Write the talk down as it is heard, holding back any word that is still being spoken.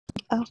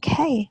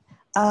Okay.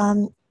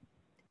 Um,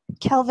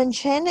 Kelvin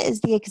Chin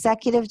is the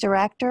executive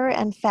director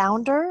and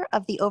founder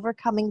of the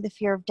Overcoming the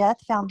Fear of Death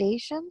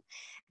Foundation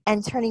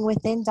and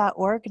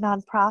turningwithin.org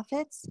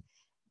nonprofits.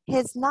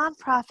 His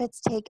nonprofits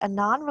take a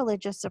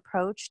non-religious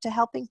approach to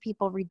helping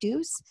people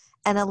reduce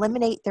and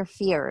eliminate their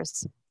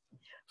fears.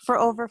 For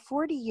over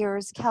 40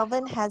 years,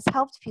 Kelvin has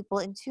helped people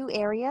in two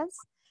areas.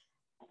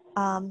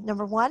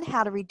 Number one,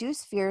 how to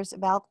reduce fears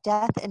about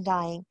death and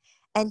dying,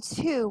 and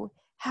two,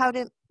 how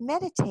to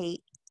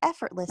meditate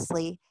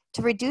effortlessly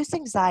to reduce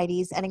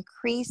anxieties and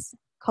increase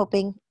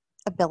coping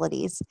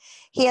abilities.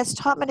 He has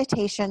taught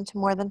meditation to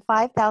more than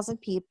 5,000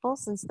 people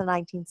since the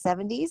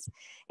 1970s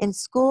in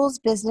schools,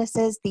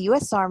 businesses, the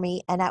U.S.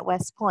 Army, and at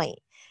West Point.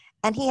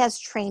 And he has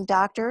trained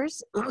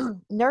doctors,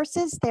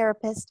 nurses,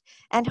 therapists,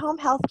 and home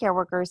health care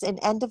workers in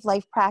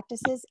end-of-life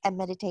practices and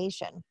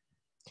meditation.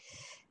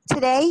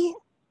 Today,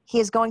 he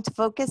is going to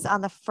focus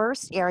on the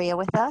first area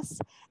with us,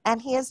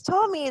 and he has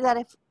told me that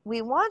if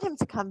we want him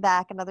to come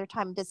back another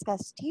time and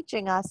discuss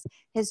teaching us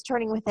his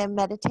Turning Within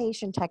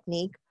meditation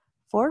technique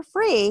for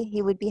free,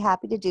 he would be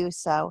happy to do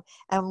so,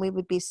 and we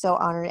would be so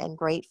honored and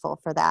grateful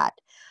for that.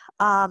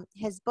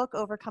 His book,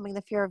 Overcoming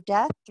the Fear of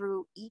Death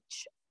Through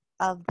Each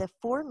of the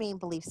Four Main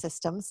Belief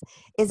Systems,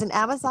 is an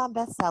Amazon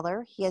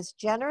bestseller. He has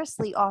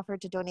generously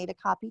offered to donate a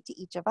copy to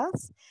each of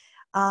us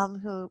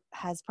who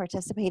has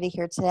participated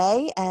here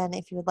today. And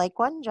if you would like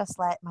one, just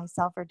let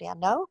myself or Dan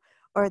know,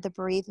 or the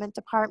bereavement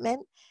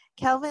department.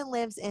 Kelvin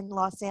lives in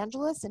Los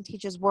Angeles and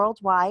teaches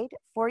worldwide,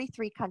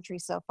 43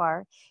 countries so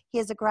far. He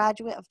is a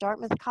graduate of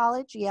Dartmouth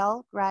College,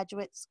 Yale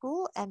Graduate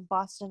School, and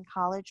Boston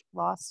College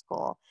Law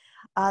School.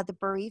 The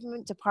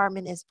bereavement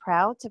department is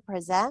proud to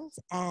present,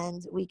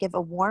 and we give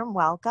a warm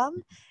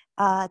welcome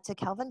to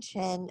Kelvin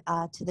Chin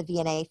to the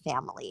VNA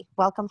family.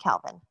 Welcome,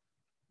 Kelvin.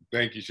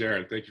 Thank you,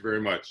 Sharon. Thank you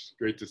very much.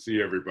 Great to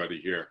see everybody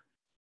here.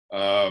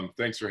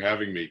 Thanks for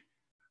having me.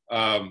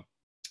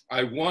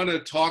 I want to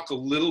talk a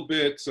little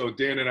bit. So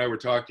Dan and I were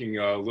talking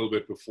a little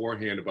bit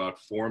beforehand about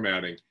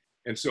formatting.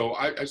 And so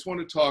I just want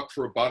to talk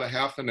for about a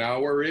half an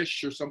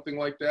hour-ish or something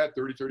like that,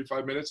 30,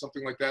 35 minutes,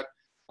 something like that.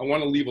 I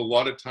want to leave a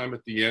lot of time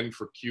at the end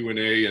for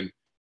Q&A, and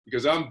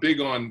because I'm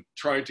big on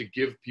trying to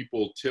give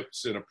people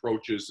tips and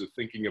approaches to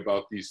thinking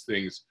about these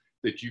things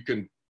that you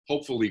can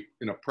hopefully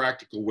in a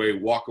practical way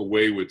walk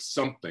away with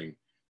something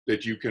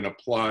that you can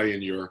apply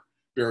in your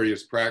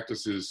various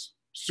practices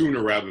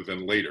sooner rather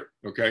than later,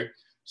 okay?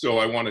 So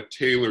I want to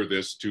tailor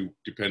this to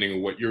depending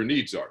on what your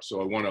needs are.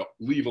 So I want to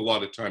leave a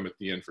lot of time at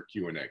the end for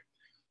Q&A.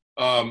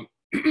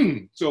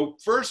 So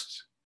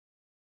first,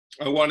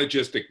 I want to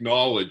just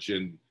acknowledge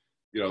and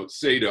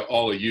say to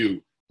all of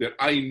you that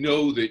I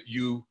know that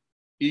you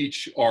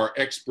each are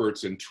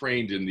experts and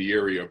trained in the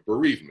area of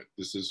bereavement.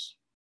 This is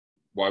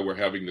why we're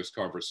having this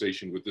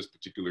conversation with this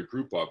particular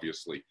group,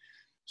 obviously.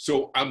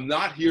 So I'm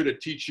not here to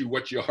teach you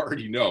what you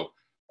already know,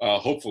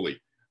 hopefully.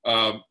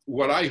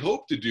 What I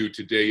hope to do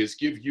today is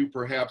give you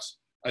perhaps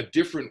a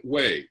different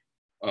way,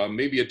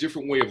 maybe a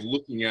different way of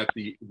looking at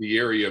the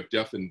area of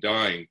death and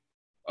dying,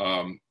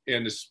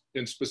 and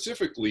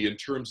specifically in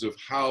terms of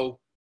how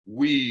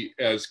we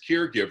as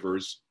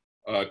caregivers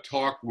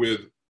talk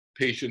with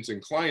patients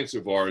and clients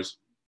of ours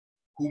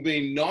who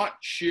may not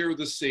share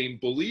the same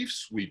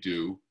beliefs we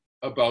do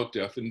about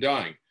death and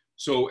dying.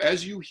 So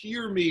as you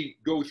hear me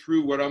go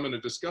through what I'm going to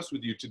discuss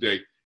with you today,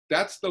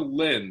 that's the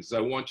lens I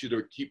want you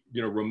to keep,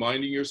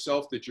 reminding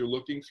yourself that you're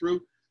looking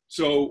through.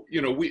 So,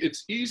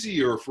 it's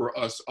easier for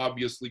us,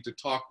 obviously, to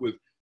talk with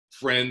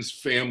friends,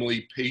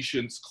 family,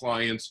 patients,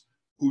 clients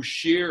who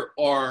share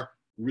our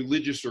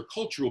religious or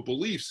cultural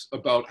beliefs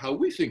about how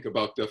we think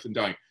about death and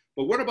dying.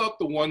 But what about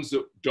the ones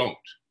that don't?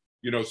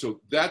 So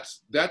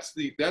that's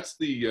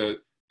the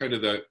kind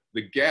of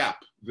the gap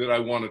that I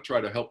want to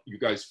try to help you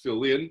guys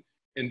fill in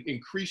and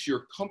increase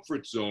your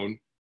comfort zone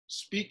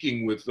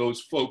speaking with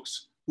those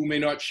folks who may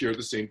not share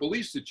the same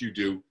beliefs that you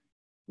do,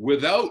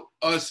 without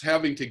us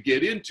having to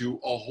get into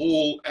a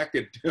whole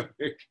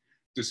academic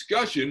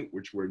discussion,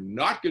 which we're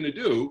not going to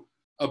do,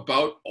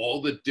 about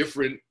all the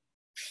different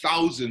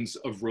thousands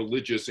of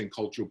religious and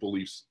cultural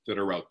beliefs that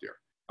are out there.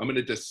 I'm going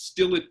to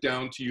distill it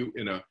down to you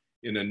in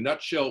a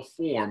nutshell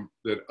form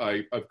that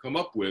I've come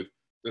up with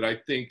that I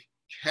think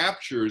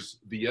captures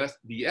the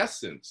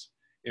essence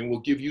and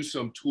will give you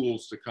some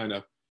tools to kind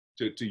of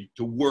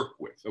to work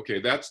with.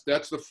 Okay, that's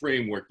the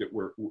framework that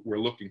we're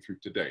looking through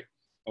today.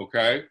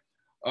 Okay,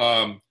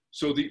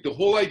 so the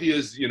whole idea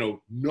is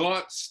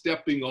not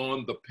stepping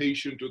on the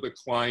patient or the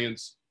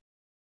client's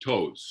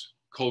toes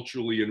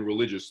culturally and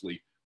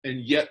religiously,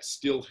 and yet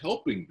still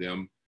helping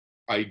them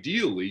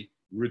ideally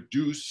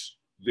reduce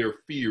their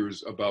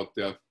fears about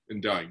death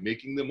and dying,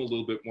 making them a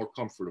little bit more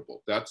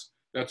comfortable. That's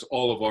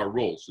all of our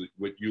roles,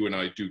 what you and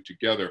I do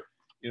together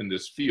in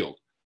this field.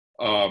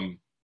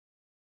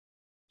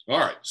 All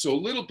right, so a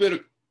little bit of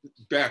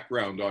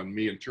background on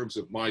me in terms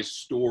of my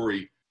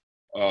story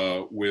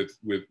with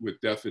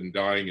death and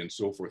dying and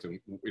so forth, and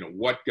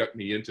what got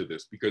me into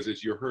this. Because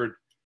as you heard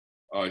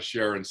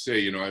Sharon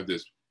say, I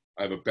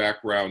have a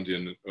background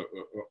in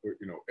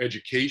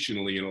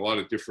educationally in a lot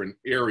of different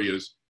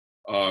areas,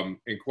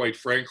 And quite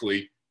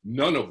frankly,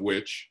 none of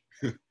which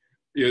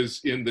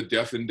is in the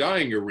death and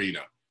dying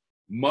arena.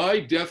 My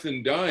death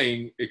and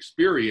dying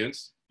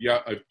experience,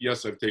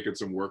 yes, I've taken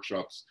some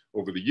workshops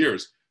over the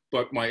years,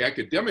 but my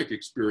academic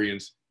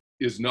experience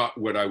is not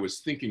what I was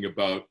thinking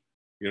about,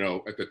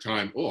 at the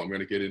time. Oh, I'm going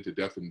to get into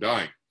death and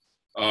dying,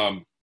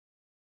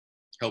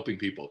 helping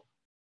people.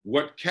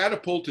 What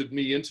catapulted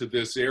me into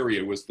this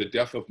area was the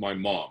death of my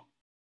mom.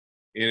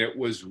 And it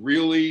was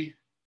really,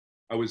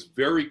 I was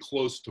very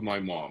close to my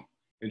mom,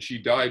 and she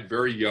died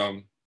very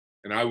young,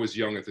 and I was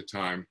young at the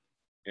time.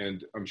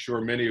 And I'm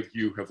sure many of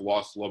you have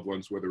lost loved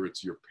ones, whether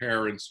it's your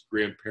parents,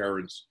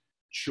 grandparents,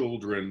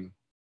 children.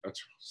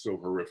 That's so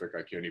horrific.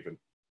 I can't even,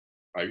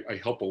 I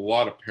help a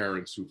lot of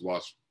parents who've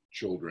lost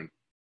children.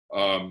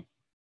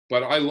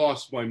 But I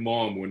lost my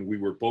mom when we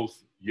were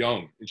both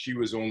young, and she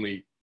was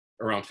only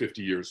around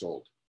 50 years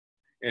old.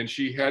 And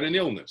she had an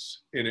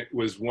illness, and it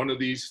was one of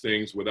these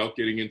things, without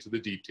getting into the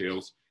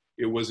details,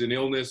 it was an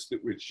illness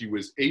that which she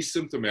was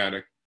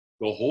asymptomatic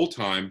the whole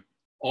time,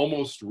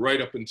 almost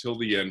right up until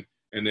the end.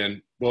 And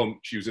then, boom,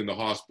 she was in the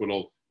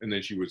hospital, and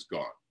then she was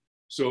gone.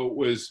 So it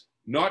was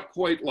not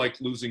quite like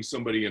losing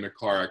somebody in a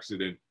car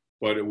accident,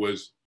 but it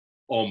was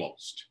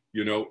almost,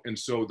 And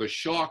so the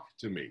shock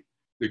to me,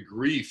 the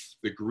grief,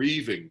 the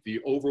grieving, the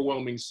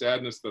overwhelming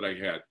sadness that I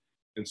had,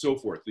 and so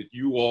forth, that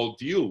you all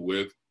deal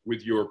with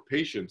your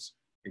patients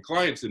and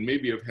clients, and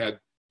maybe have had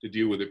to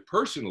deal with it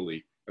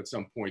personally at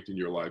some point in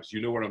your lives.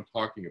 You know what I'm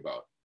talking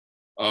about.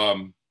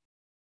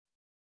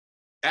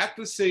 At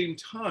the same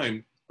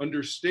time,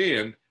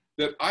 understand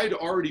that I'd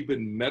already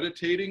been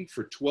meditating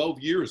for 12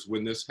 years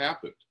when this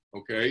happened,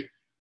 okay?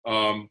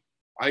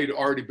 I'd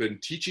already been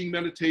teaching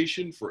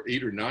meditation for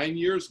 8 or 9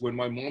 years. When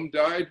my mom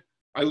died,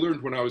 I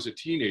learned when I was a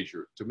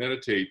teenager to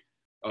meditate.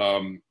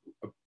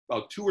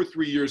 About 2 or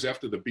 3 years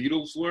after the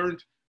Beatles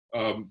learned,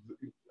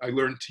 I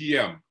learned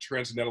TM,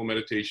 Transcendental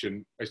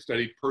Meditation. I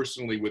studied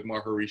personally with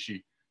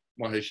Mahesh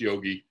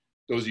Yogi.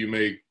 Those of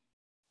you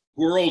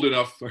who are old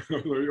enough,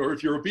 or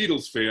if you're a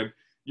Beatles fan,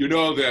 you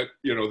know that,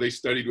 they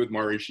studied with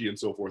Maharishi and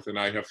so forth. And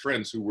I have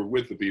friends who were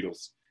with the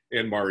Beatles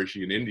and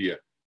Maharishi in India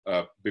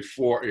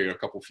before,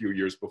 a few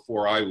years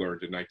before I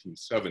learned in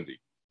 1970.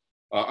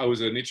 I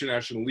was an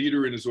international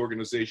leader in his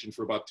organization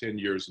for about 10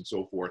 years and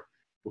so forth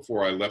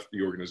before I left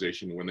the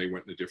organization when they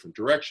went in a different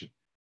direction.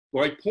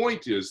 My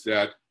point is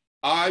that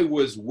I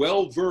was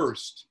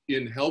well-versed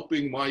in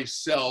helping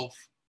myself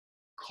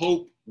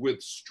cope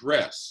with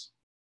stress,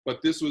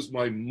 but this was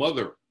my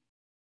mother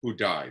who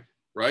died,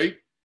 right?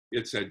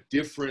 It's a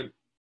different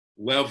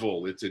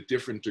level, it's a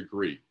different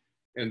degree.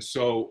 And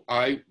so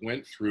I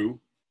went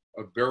through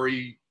a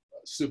very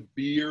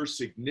severe,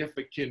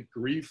 significant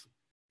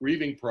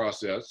grieving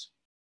process.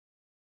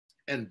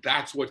 And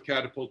that's what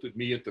catapulted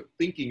me into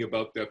thinking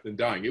about death and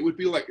dying. It would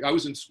be like, I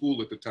was in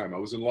school at the time, I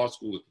was in law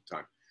school at the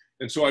time.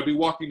 And so I'd be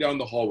walking down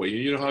the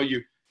hallway, and how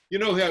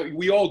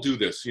we all do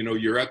this,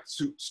 you're at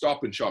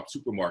Stop and Shop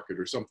supermarket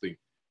or something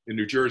in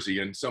New Jersey,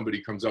 and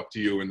somebody comes up to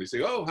you and they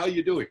say, oh, how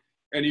you doing?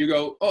 And you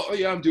go, oh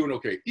yeah, I'm doing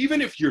okay.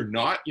 Even if you're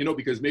not,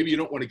 because maybe you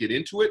don't want to get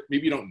into it,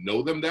 maybe you don't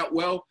know them that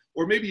well,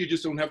 or maybe you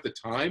just don't have the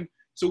time.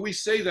 So we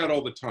say that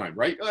all the time,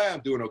 right? Oh,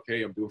 I'm doing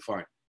okay, I'm doing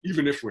fine,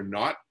 even if we're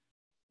not.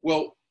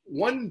 Well,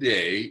 one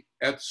day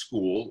at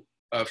school,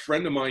 a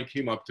friend of mine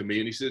came up to me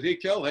and he said, hey,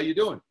 Kel, how you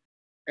doing?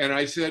 And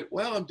I said,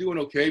 well, I'm doing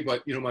okay,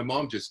 but my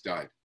mom just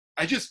died.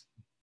 I just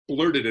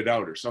blurted it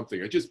out or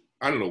something.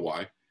 I don't know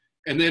why.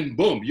 And then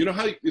boom,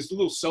 how this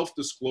little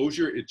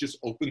self-disclosure, it just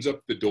opens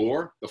up the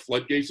door, the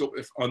floodgates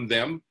open on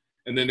them.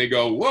 And then they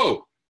go,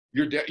 whoa,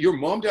 your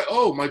mom died?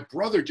 Oh, my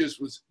brother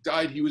just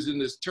died. He was in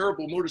this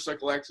terrible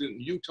motorcycle accident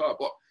in Utah.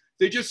 Blah.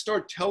 They just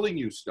start telling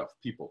you stuff,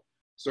 people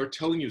start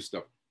telling you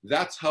stuff.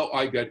 That's how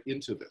I got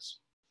into this.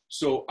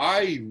 So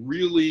I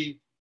really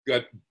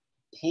got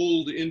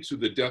pulled into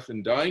the death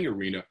and dying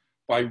arena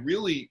by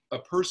really a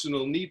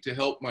personal need to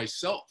help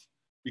myself,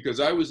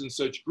 because I was in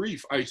such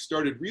grief. I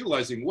started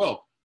realizing,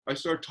 well, I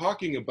started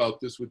talking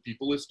about this with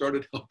people. It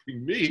started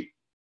helping me.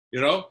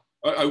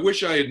 I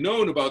wish I had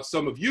known about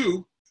some of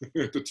you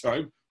at the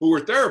time who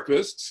were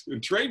therapists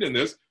and trained in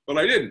this, but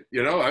I didn't.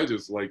 I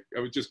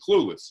was just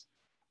clueless.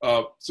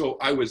 So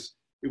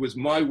it was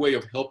my way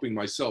of helping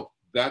myself.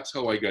 That's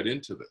how I got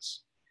into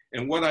this.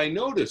 And what I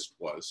noticed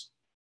was,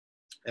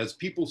 as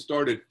people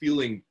started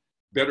feeling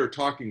better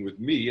talking with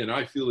me, and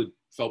I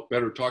felt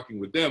better talking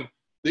with them,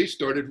 they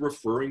started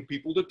referring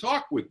people to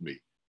talk with me.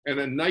 And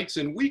on nights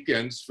and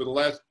weekends for the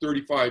last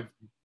 35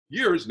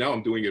 years, now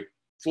I'm doing it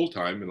full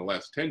time in the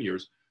last 10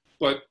 years,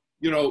 but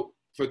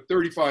for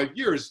 35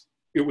 years,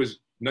 it was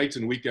nights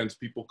and weekends,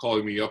 people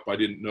calling me up I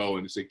didn't know,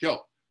 and they say,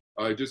 Kel,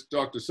 I just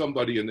talked to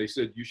somebody and they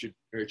said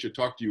I should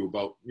talk to you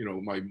about,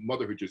 my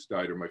mother who just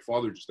died or my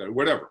father just died, or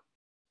whatever.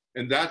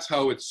 And that's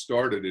how it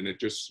started, and it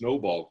just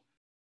snowballed.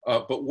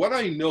 But what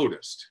I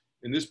noticed,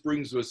 and this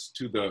brings us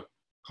to the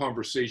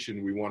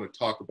conversation we want to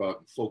talk about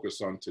and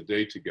focus on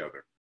today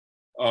together.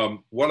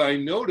 What I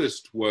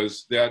noticed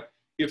was that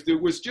if there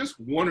was just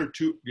one or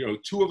two,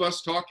 two of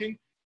us talking,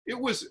 it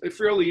was a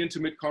fairly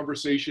intimate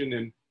conversation,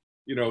 and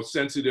you know,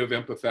 sensitive,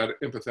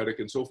 empathetic,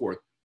 and so forth.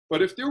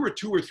 But if there were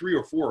 2 or 3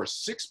 or 4 or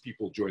 6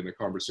 people join the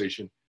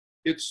conversation,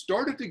 it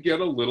started to get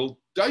a little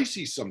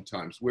dicey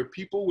sometimes, where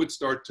people would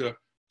start to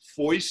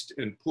foist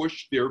and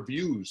push their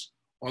views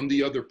on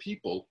the other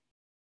people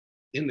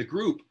in the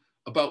group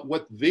about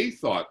what they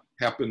thought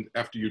happened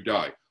after you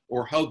die,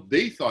 or how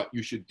they thought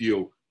you should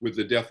deal with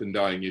the death and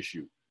dying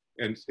issue,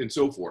 and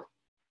so forth.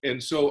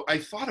 And so I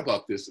thought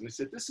about this and I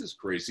said, this is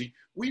crazy.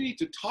 We need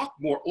to talk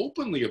more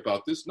openly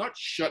about this, not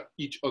shut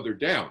each other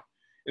down.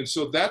 And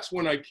so that's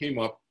when I came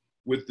up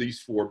with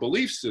these 4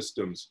 belief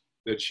systems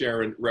that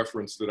Sharon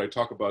referenced, that I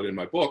talk about in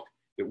my book,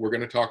 that we're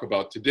going to talk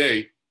about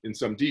today in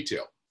some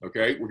detail.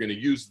 Okay, we're going to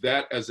use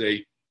that as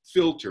a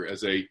filter,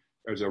 as a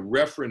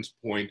reference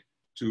point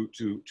to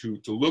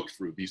look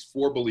through these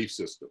 4 belief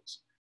systems.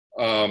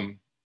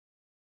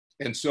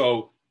 And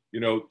so,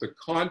 you know, the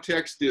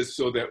context is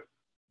so that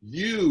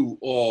you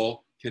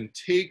all can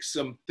take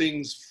some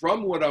things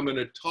from what I'm going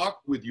to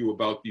talk with you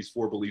about these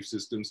 4 belief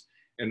systems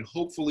and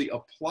hopefully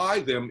apply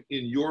them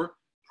in your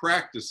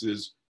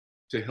practices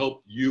to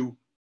help you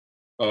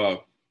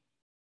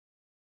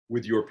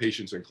with your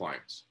patients and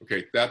clients.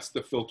 Okay, that's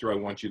the filter I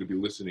want you to be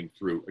listening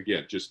through.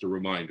 Again, just a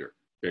reminder,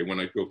 okay, when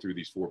I go through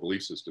these 4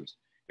 belief systems,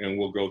 and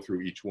we'll go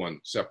through each one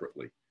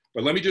separately.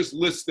 But let me just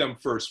list them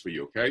first for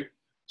you, okay?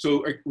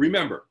 So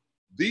remember,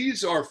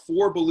 these are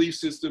 4 belief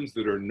systems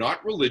that are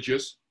not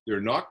religious,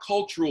 they're not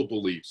cultural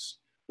beliefs,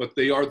 but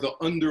they are the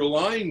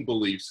underlying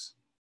beliefs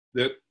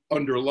that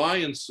underlie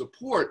and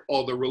support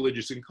all the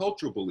religious and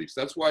cultural beliefs.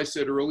 That's why I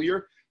said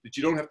earlier that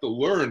you don't have to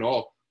learn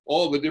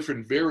all the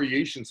different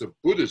variations of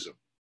Buddhism.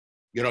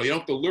 You know, you don't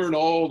have to learn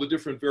all the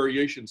different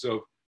variations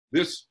of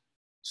this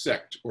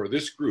sect or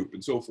this group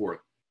and so forth.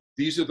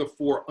 These are the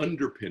 4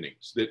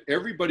 underpinnings that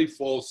everybody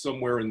falls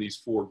somewhere in these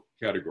 4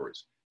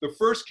 categories. The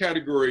first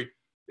category,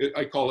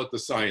 I call it the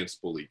science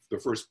belief, the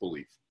first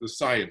belief, the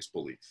science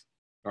belief.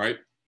 All right,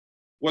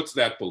 what's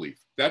that belief?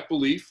 That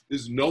belief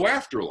is no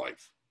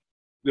afterlife.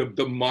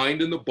 The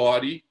mind and the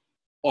body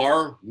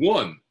are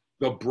one.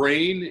 The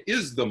brain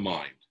is the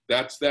mind.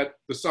 That's the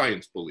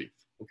science belief.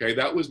 Okay,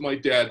 that was my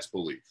dad's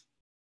belief.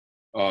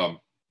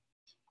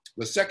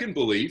 The second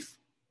belief,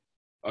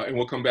 and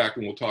we'll come back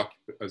and we'll talk,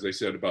 as I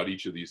said, about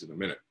each of these in a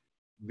minute.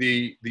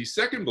 The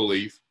second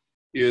belief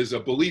is a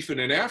belief in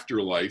an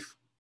afterlife,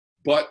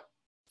 but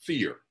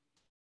fear.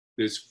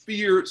 There's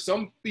fear,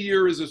 some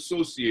fear is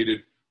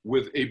associated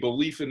with a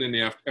belief in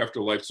an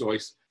afterlife. So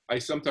I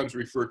sometimes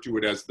refer to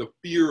it as the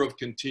fear of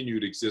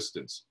continued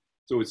existence.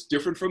 So it's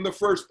different from the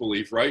first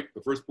belief, right?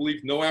 The first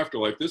belief, no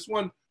afterlife. This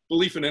one,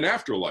 belief in an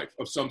afterlife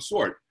of some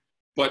sort.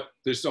 But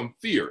there's some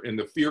fear, and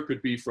the fear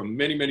could be from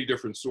many, many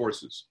different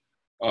sources.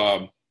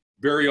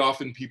 Very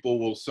often people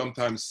will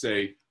sometimes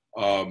say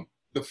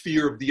the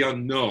fear of the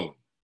unknown,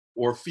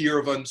 or fear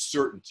of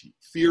uncertainty,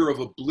 fear of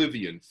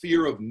oblivion,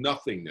 fear of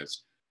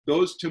nothingness.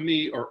 Those to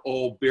me are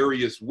all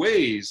various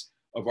ways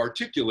of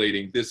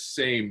articulating this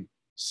same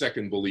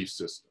second belief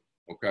system,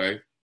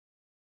 okay?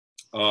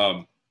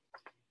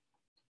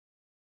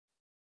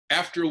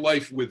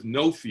 Afterlife with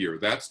no fear,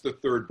 that's the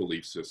third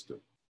belief system.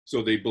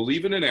 So they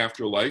believe in an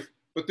afterlife,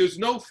 but there's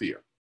no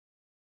fear.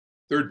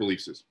 Third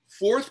belief system.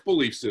 Fourth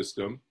belief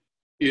system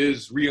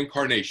is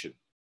reincarnation.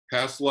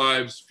 Past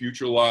lives,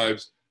 future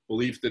lives,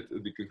 belief that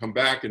they can come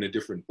back in a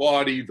different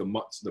body, the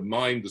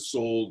mind, the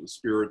soul, the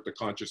spirit, the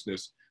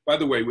consciousness. By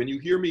the way, when you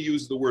hear me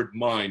use the word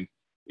mind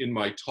in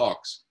my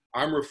talks,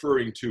 I'm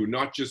referring to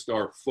not just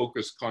our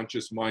focused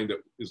conscious mind that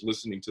is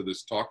listening to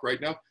this talk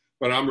right now,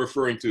 but I'm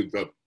referring to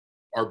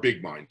our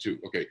big mind too.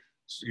 Okay,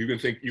 so you can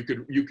think, you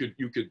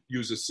could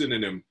use a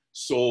synonym,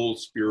 soul,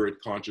 spirit,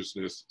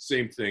 consciousness,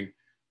 same thing,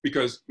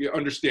 because you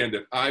understand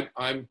that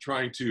I'm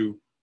trying to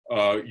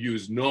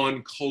use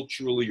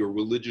non-culturally or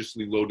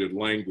religiously loaded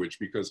language,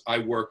 because I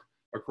work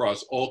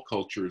across all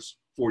cultures,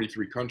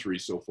 43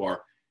 countries so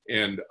far,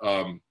 and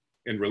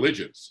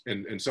religions.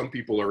 And some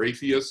people are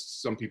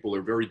atheists, some people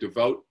are very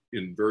devout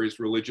in various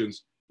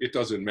religions. It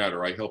doesn't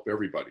matter, I help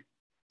everybody.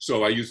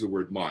 So I use the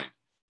word mind.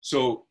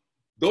 So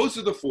those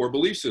are the four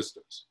belief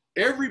systems.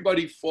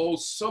 Everybody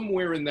falls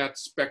somewhere in that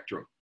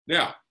spectrum.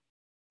 Now,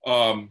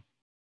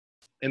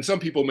 and some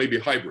people may be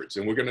hybrids,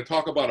 and we're going to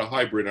talk about a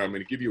hybrid. And I'm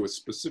going to give you a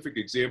specific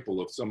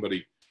example of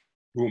somebody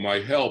whom I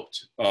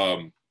helped,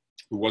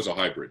 who was a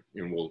hybrid,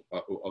 and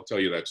I'll tell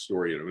you that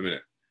story in a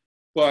minute.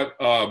 But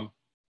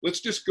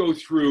let's just go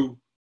through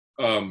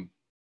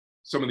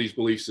some of these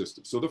belief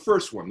systems. So the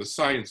first one, the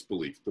science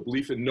belief, the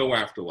belief in no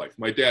afterlife,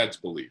 my dad's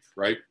belief,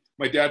 right?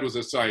 My dad was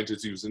a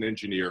scientist, he was an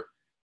engineer,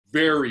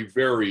 very,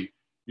 very,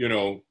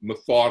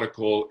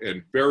 methodical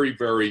and very,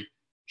 very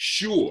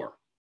sure,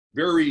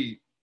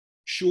 very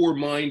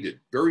sure-minded,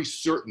 very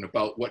certain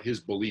about what his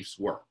beliefs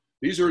were.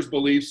 These are his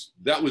beliefs,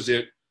 that was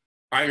it,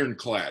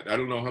 ironclad. I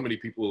don't know how many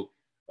people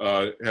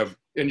have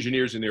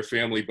engineers in their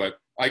family, but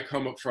I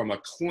come up from a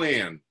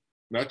clan,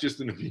 not just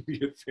an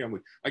immediate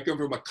family. I come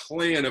from a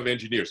clan of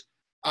engineers.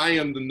 I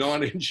am the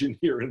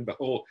non-engineer in the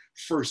whole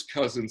first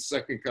cousins,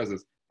 second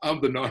cousins.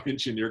 I'm the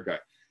non-engineer guy.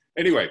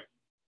 Anyway,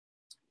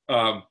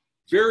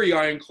 very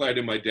ironclad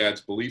in my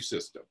dad's belief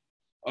system.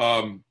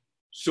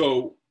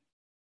 So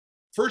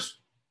first,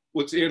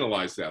 let's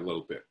analyze that a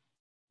little bit.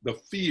 The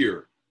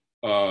fear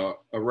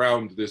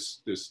around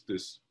this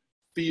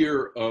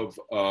fear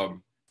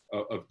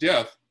of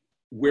death,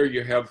 where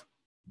you have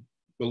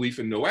belief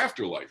in no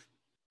afterlife.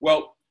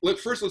 Well,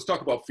 let's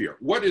talk about fear.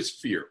 What is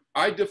fear?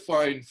 I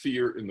define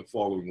fear in the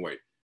following way.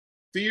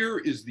 Fear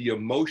is the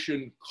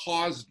emotion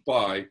caused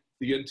by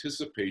the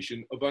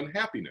anticipation of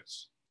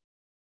unhappiness.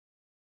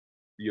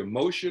 The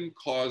emotion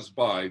caused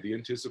by the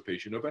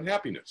anticipation of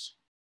unhappiness.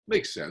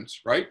 Makes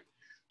sense, right?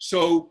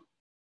 So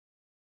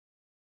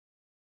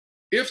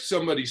if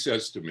somebody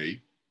says to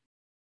me,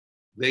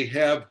 they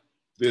have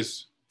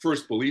this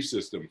first belief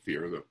system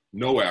fear, the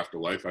no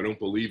afterlife, I don't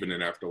believe in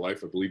an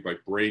afterlife, I believe my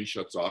brain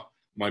shuts off,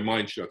 my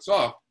mind shuts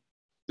off,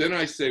 then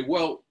I say,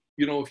 well,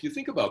 you know, if you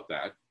think about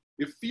that,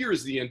 if fear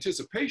is the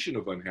anticipation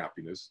of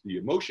unhappiness, the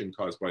emotion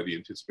caused by the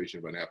anticipation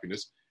of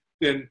unhappiness,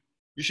 then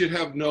you should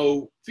have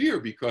no fear,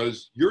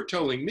 because you're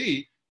telling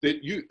me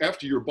that you,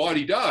 after your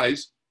body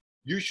dies,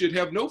 you should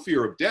have no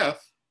fear of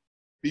death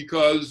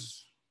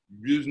because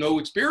there's no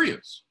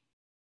experience.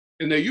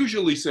 And they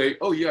usually say,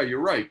 oh yeah, you're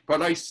right.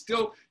 But I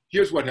still,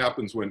 here's what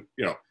happens when,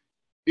 you know,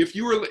 if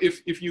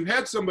you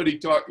had somebody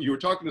you were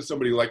talking to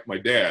somebody like my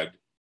dad,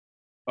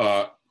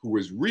 who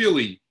was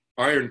really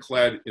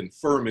ironclad and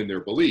firm in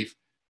their belief,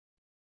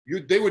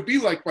 they would be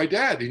like my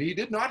dad, and he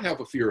did not have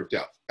a fear of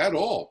death at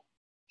all.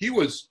 He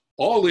was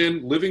all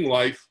in, living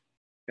life,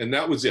 and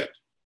that was it,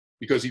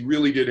 because he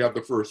really did have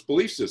the first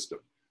belief system.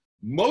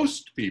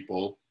 Most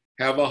people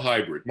have a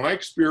hybrid. My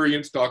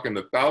experience talking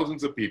to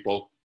thousands of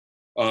people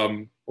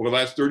over the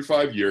last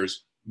 35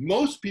 years,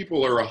 most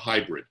people are a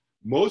hybrid.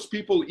 Most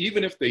people,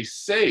 even if they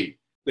say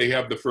they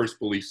have the first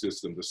belief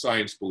system, the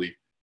science belief,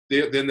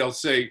 then they'll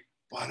say,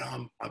 but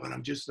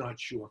I'm just not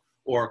sure.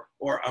 Or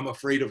I'm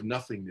afraid of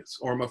nothingness,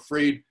 or I'm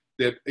afraid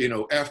that, you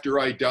know, after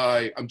I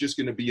die, I'm just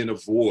going to be in a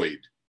void,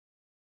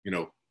 you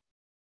know,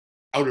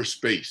 outer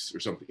space or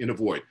something, in a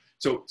void.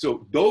 So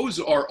those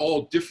are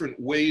all different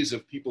ways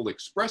of people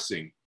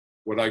expressing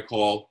what I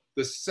call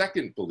the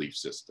second belief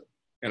system.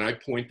 And I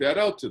point that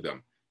out to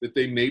them, that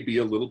they may be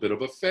a little bit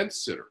of a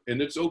fence sitter,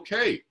 and it's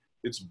okay.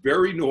 It's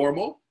very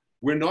normal.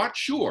 We're not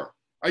sure.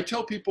 I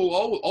tell people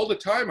all the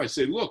time, I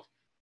say, look,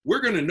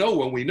 we're going to know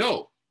when we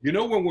know. You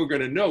know when we're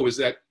going to know is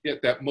that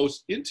at that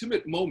most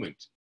intimate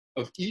moment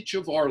of each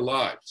of our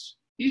lives,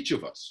 each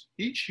of us,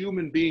 each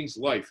human being's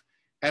life,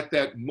 at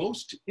that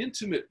most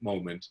intimate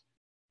moment,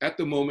 at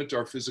the moment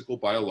our physical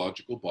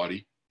biological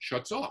body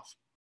shuts off.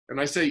 And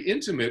I say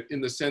intimate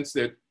in the sense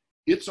that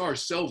it's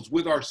ourselves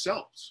with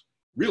ourselves,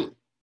 really,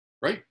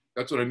 right?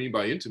 That's what I mean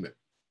by intimate.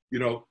 You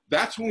know,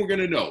 that's when we're going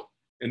to know.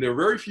 And there are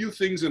very few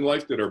things in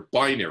life that are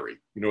binary.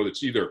 You know,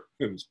 it's either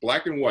it's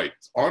black and white,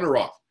 it's on or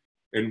off.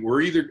 And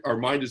our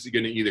mind is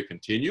going to either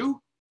continue,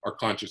 our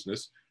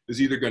consciousness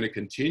is either going to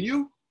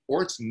continue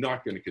or it's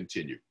not going to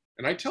continue.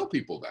 And I tell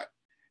people that.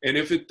 And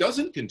if it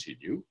doesn't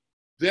continue,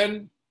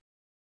 then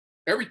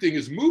everything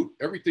is moot.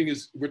 Everything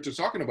is, what you're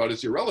talking about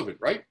is irrelevant,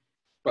 right?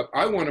 But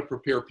I want to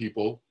prepare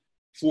people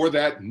for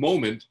that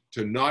moment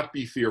to not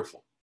be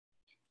fearful.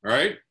 All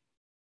right?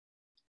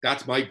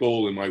 That's my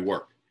goal in my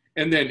work.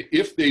 And then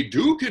if they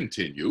do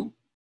continue,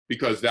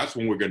 because that's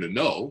when we're going to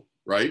know,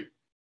 right?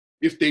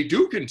 If they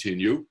do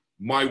continue,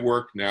 my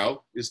work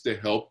now is to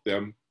help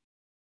them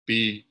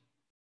be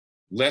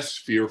less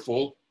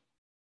fearful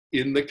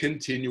in the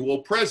continual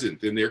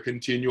present. And their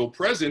continual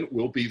present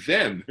will be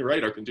then,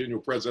 right? Our continual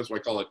present, that's why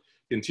I call it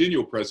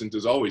continual present,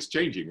 is always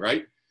changing,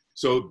 right?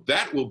 So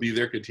that will be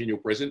their continual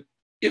present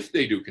if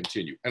they do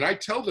continue. And I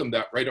tell them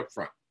that right up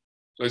front.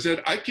 So I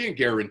said, I can't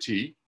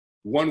guarantee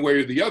one way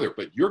or the other,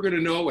 but you're going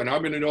to know, and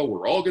I'm going to know,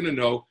 we're all going to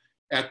know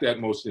at that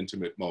most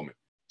intimate moment.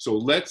 So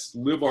let's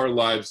live our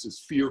lives as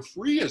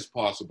fear-free as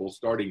possible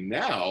starting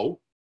now,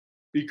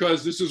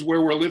 because this is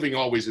where we're living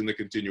always in the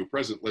continual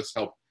present. Let's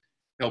help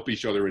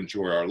each other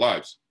enjoy our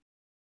lives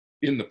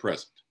in the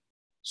present.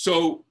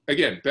 So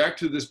again, back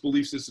to this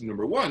belief system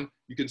number one,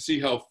 you can see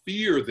how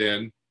fear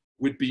then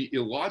would be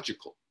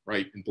illogical,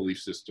 right, in belief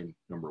system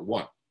number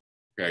one,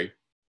 okay?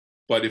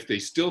 But if they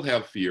still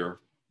have fear,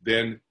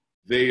 then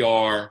they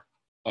are,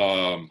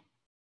 a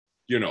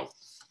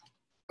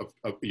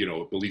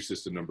belief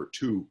system number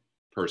two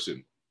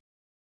person.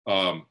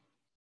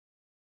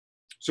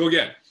 So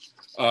again,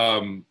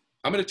 I'm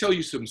going to tell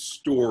you some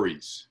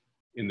stories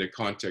in the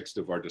context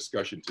of our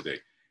discussion today.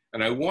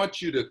 And I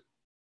want you to,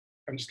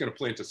 I'm just going to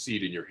plant a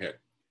seed in your head.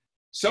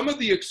 Some of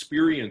the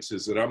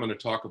experiences that I'm going to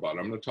talk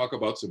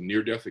about some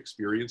near-death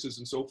experiences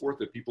and so forth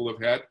that people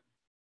have had,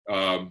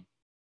 that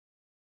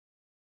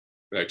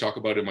I talk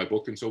about in my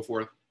book and so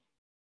forth.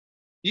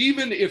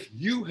 Even if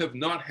you have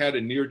not had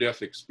a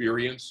near-death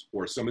experience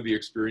or some of the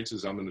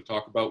experiences I'm going to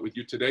talk about with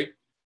you today,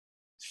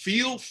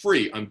 feel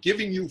free. I'm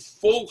giving you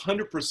full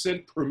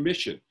 100%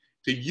 permission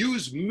to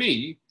use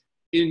me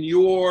in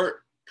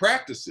your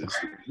practices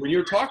when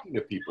you're talking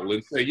to people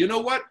and say, you know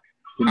what?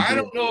 I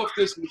don't know if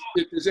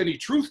there's any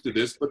truth to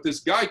this, but this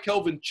guy,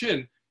 Kelvin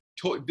Chin,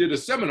 did a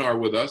seminar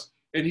with us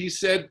and he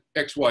said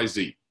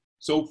XYZ.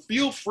 So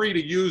feel free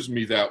to use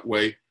me that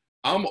way.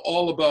 I'm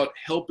all about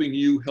helping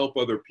you help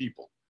other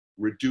people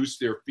reduce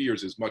their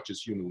fears as much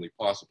as humanly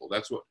possible.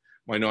 That's what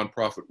my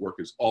nonprofit work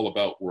is all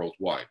about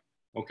worldwide.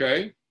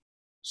 Okay?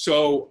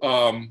 So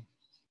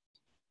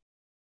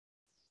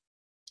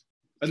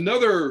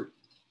another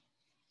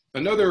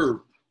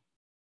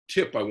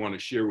tip I want to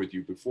share with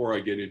you before I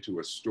get into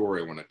a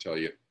story I want to tell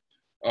you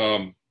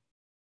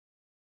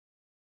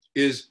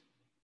is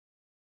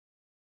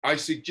I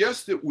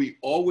suggest that we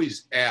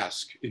always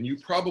ask, and you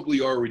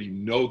probably already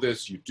know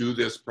this, you do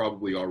this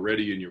probably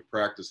already in your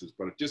practices,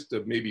 but just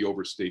to maybe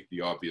overstate the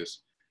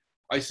obvious,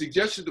 I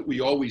suggested that we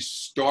always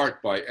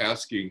start by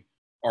asking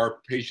our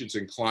patients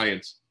and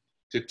clients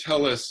to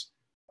tell us,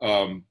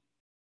 what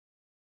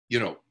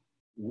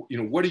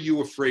are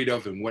you afraid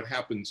of, and what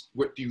happens?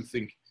 What do you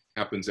think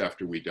happens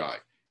after we die?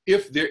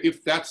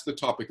 If that's the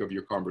topic of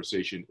your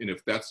conversation, and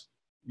if that's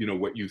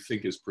what you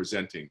think is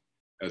presenting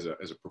as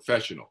a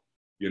professional,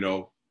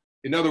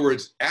 in other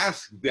words,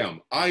 ask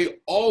them. I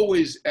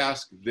always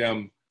ask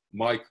them,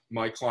 my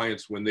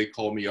clients, when they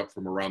call me up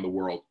from around the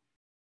world,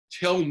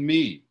 tell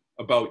me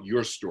about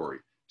your story.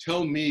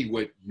 Tell me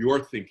what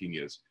your thinking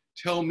is.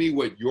 Tell me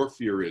what your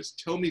fear is.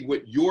 Tell me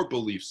what your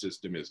belief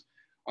system is.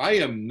 I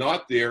am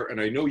not there, and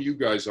I know you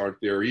guys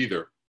aren't there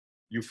either,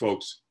 you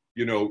folks,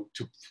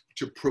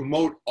 to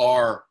promote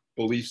our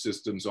belief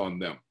systems on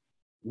them.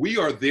 We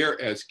are there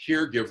as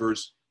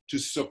caregivers to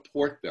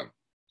support them.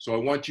 So I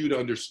want you to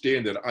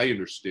understand that I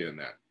understand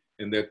that,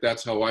 and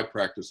that's how I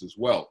practice as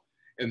well.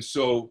 And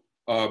so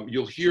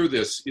you'll hear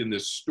this in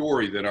this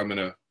story that I'm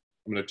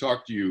gonna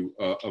talk to you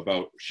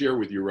about, share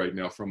with you right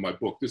now from my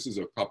book. This is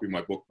a copy of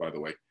my book, by the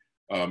way.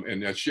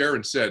 And as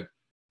Sharon said,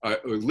 I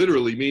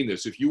literally mean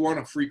this. If you want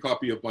a free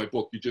copy of my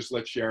book, you just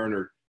let Sharon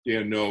or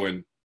Dan know,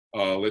 and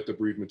let the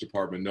bereavement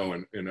department know,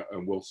 and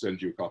we'll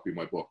send you a copy of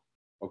my book.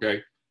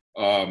 Okay.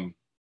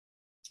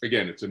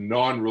 Again, it's a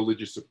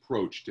non-religious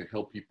approach to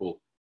help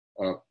people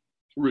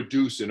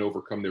reduce and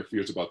overcome their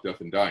fears about death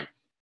and dying.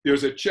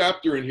 There's a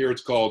chapter in here,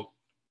 it's called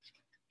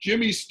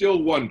Jimmy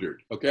Still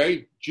Wondered,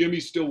 okay? Jimmy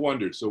Still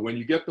Wondered. So when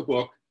you get the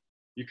book,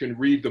 you can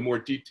read the more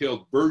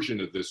detailed version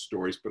of this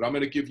stories, but I'm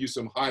gonna give you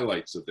some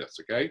highlights of this,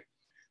 okay?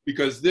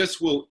 Because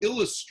this will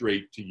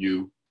illustrate to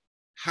you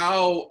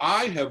how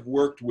I have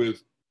worked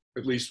with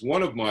at least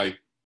one of my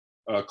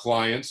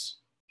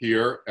clients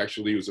here.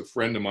 Actually, he was a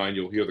friend of mine.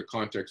 You'll hear the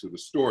context of the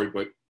story,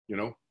 but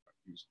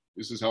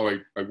this is how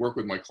I work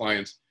with my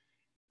clients,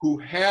 who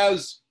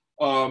has,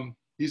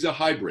 he's a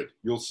hybrid,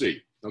 you'll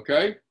see,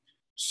 okay?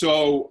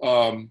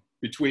 So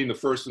between the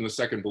first and the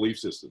second belief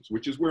systems,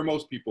 which is where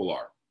most people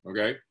are,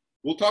 okay?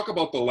 We'll talk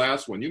about the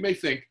last one. You may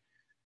think,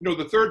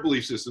 the third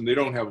belief system, they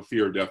don't have a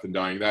fear of death and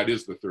dying. That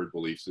is the third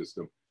belief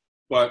system.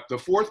 But the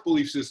fourth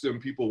belief system,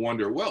 people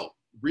wonder, well,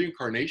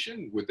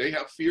 reincarnation, would they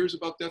have fears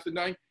about death and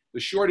dying? The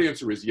short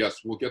answer is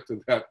yes. We'll get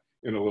to that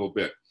in a little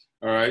bit,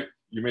 all right?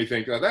 You may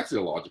think, oh, that's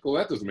illogical.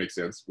 That doesn't make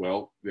sense.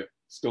 Well, they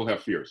still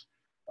have fears.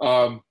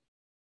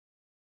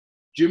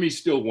 Jimmy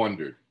still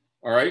wondered,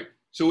 all right?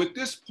 So at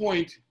this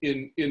point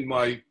in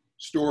my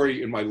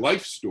story, in my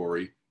life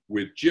story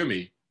with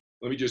Jimmy,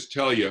 let me just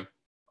tell you,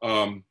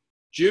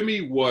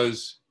 Jimmy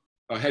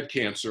had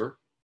cancer,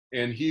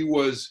 and he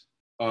was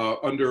he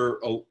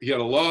had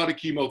a lot of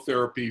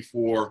chemotherapy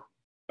for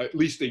at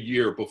least a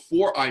year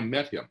before I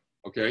met him,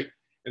 okay?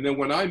 And then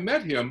when I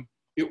met him,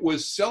 it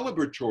was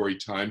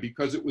celebratory time,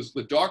 because it was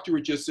the doctor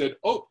had just said,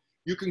 oh,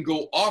 you can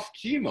go off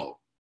chemo.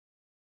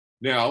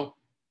 Now,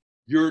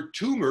 your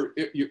tumor,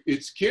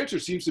 its cancer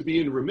seems to be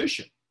in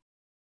remission.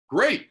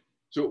 Great.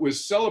 So it was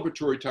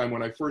celebratory time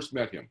when I first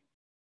met him.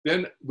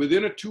 Then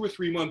within a 2 or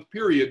 3 month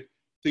period,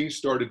 things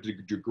started to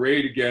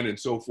degrade again and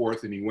so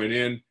forth. And he went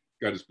in,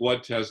 got his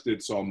blood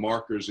tested, saw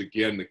markers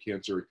again, the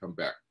cancer had come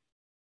back.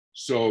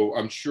 So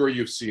I'm sure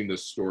you've seen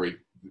this story,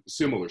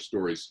 similar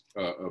stories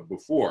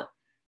before.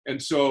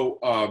 And so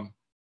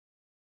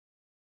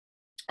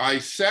I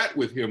sat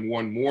with him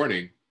one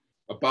morning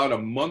about a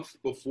month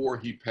before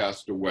he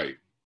passed away.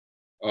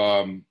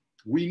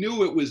 We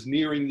knew it was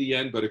nearing the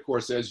end, but of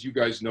course, as you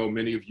guys know,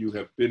 many of you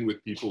have been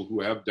with people who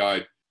have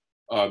died.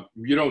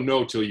 You don't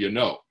know till you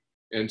know.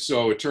 And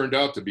so it turned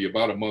out to be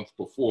about a month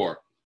before.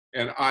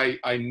 And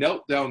I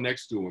knelt down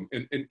next to him.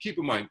 And keep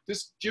in mind,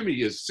 this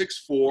Jimmy is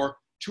 6'4",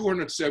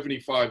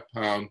 275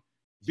 pound,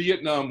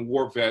 Vietnam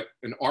War vet,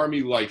 an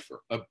Army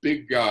lifer, a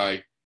big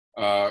guy.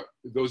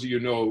 Those of you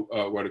know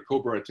what a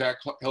Cobra attack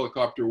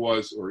helicopter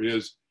was or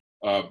is,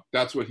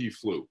 that's what he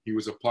flew. He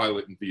was a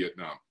pilot in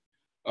Vietnam.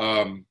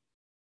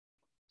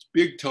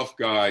 Big, tough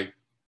guy.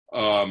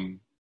 And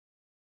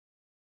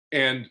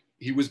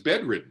he was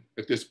bedridden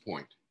at this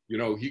point.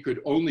 He could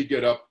only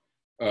get up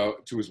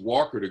to his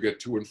walker to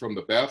get to and from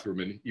the bathroom,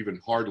 and even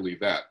hardly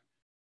that.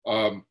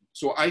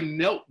 So I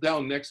knelt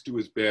down next to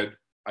his bed.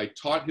 I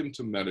taught him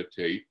to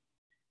meditate.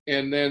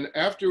 And then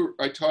after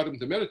I taught him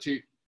to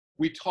meditate,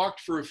 we talked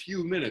for a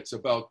few minutes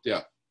about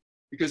death,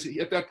 because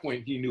at that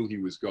point he knew he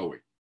was going.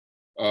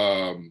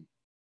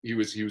 He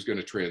was going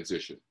to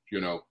transition,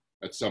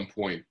 at some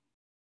point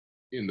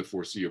in the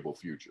foreseeable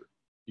future.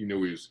 He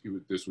knew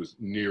this was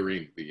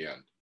nearing the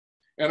end.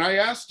 And I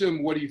asked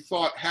him what he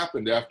thought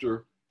happened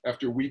after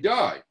we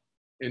die.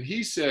 And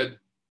he said,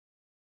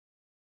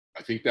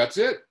 I think that's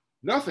it.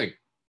 Nothing.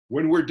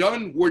 When we're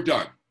done, we're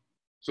done.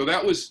 So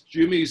that was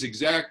Jimmy's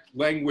exact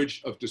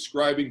language of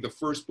describing the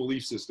first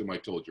belief system I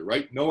told you,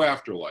 right? No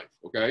afterlife,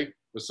 okay?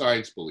 The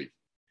science belief.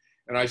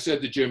 And I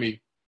said to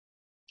Jimmy,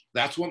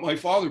 that's what my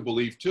father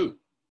believed too.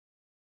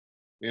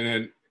 And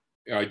then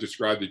I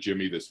described to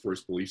Jimmy this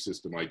first belief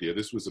system idea.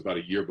 This was about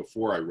a year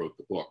before I wrote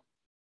the book.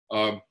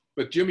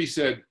 But Jimmy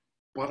said,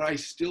 but I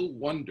still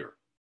wonder.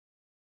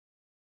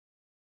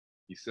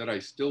 He said, I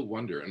still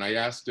wonder. And I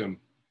asked him,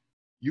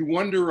 you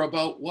wonder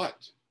about what?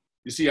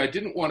 You see, I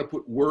didn't want to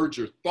put words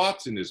or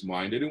thoughts in his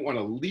mind. I didn't want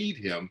to lead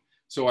him.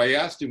 So I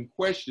asked him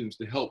questions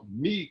to help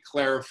me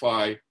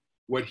clarify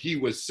what he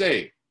was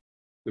saying,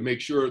 to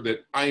make sure that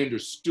I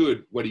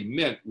understood what he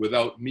meant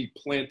without me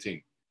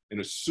planting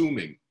and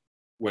assuming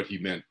what he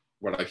meant,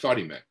 what I thought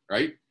he meant,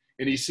 right?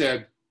 And he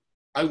said,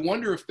 I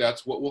wonder if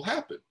that's what will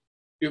happen,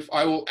 if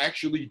I will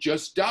actually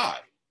just die,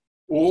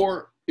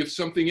 or if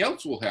something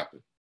else will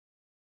happen.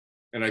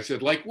 And I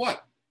said, like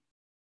what?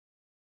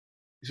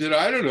 He said,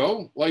 I don't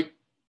know, like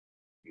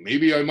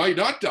maybe I might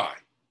not die,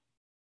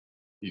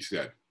 he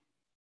said.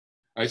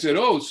 I said,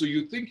 oh, so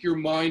you think your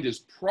mind is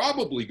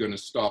probably going to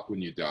stop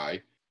when you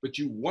die, but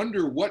you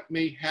wonder what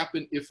may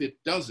happen if it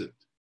doesn't.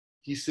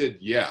 He said,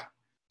 yeah.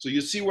 So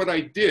you see what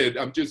I did?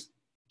 I'm just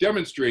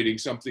demonstrating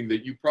something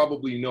that you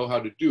probably know how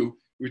to do,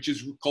 which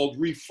is called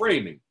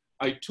reframing.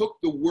 I took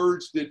the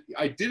words that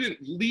I didn't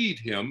lead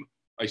him,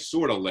 I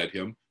sort of led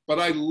him, but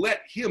I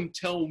let him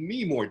tell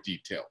me more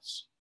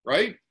details,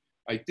 right?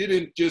 I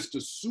didn't just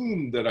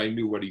assume that I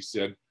knew what he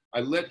said.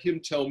 I let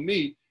him tell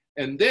me,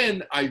 and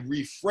then I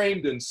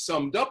reframed and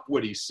summed up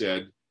what he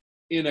said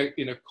in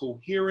a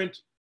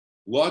coherent,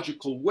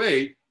 logical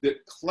way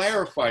that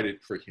clarified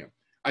it for him.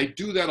 I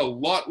do that a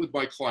lot with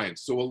my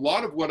clients. So a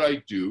lot of what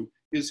I do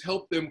is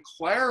help them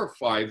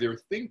clarify their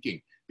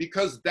thinking,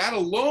 because that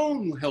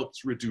alone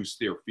helps reduce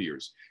their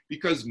fears.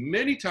 Because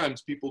many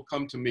times people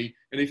come to me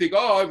and they think,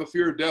 oh, I have a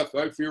fear of death,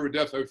 I have fear of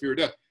death, I have fear of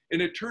death.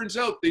 And it turns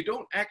out they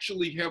don't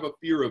actually have a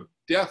fear of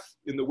death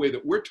in the way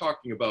that we're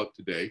talking about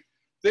today.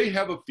 They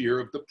have a fear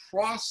of the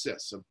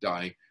process of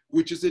dying,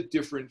 which is a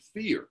different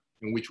fear,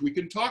 in which we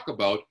can talk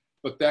about,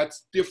 but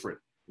that's different.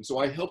 And so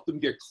I help them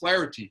get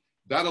clarity.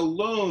 That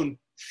alone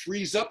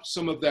frees up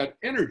some of that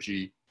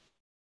energy.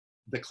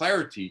 The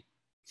clarity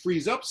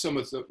frees up some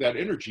of that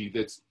energy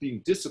that's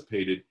being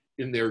dissipated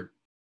in their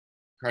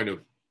kind of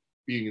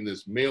being in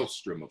this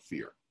maelstrom of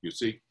fear, you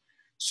see?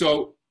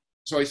 So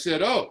I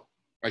said, oh,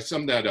 I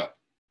summed that up.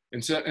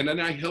 And then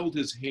I held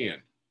his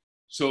hand.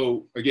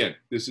 So again,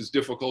 this is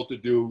difficult to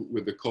do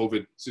with the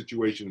COVID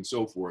situation and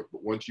so forth,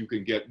 but once you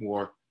can get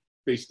more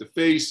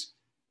face-to-face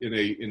in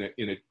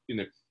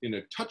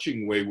a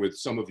touching way with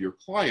some of your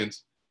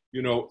clients,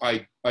 you know,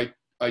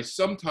 I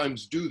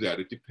sometimes do that.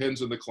 It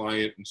depends on the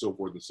client and so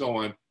forth and so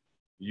on.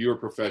 You're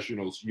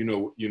professionals, you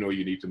know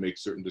you need to make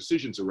certain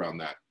decisions around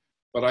that.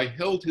 But I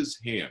held his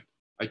hand.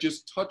 I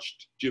just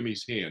touched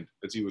Jimmy's hand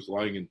as he was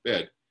lying in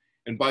bed.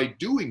 And by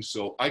doing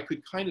so, I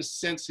could kind of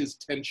sense his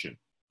tension,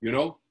 you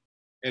know?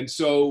 And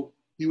so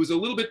he was a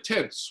little bit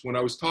tense when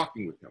I was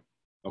talking with him,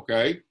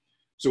 okay?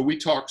 So we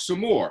talked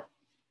some more.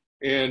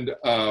 And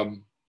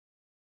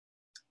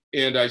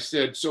I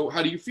said, so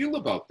how do you feel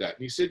about that?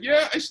 And he said,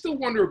 yeah, I still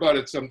wonder about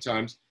it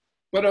sometimes,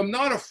 but I'm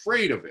not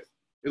afraid of it.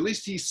 At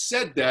least he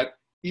said that,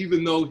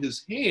 even though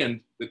his hand,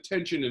 the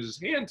tension in his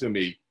hand to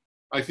me,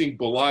 I think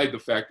belied the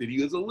fact that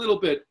he was a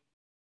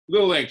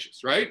little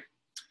anxious, right?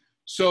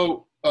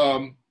 So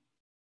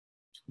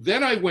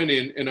then I went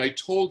in and I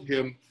told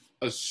him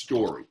a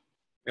story.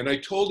 And I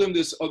told him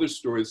this other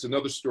story. It's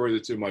another story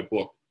that's in my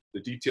book, the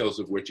details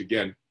of which,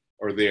 again,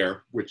 are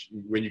there, which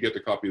when you get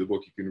the copy of the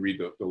book, you can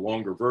read the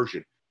longer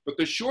version. But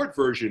the short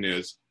version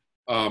is,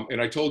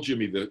 and I told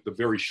Jimmy the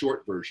very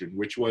short version,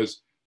 which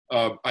was,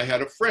 I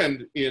had a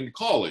friend in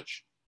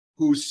college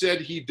who said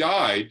he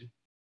died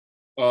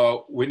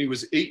when he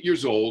was 8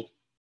 years old.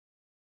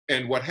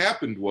 And what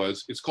happened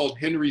was, it's called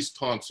Henry's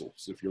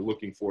tonsils, if you're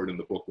looking for it in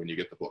the book when you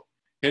get the book,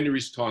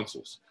 Henry's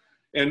tonsils.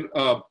 And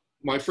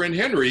my friend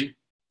Henry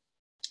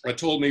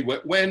told me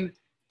when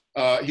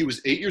he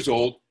was 8 years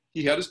old,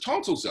 he had his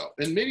tonsils out.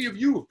 And many of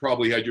you have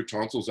probably had your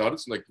tonsils out.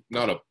 It's like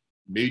not a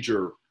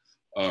major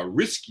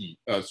risky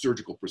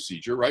surgical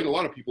procedure, right? A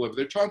lot of people have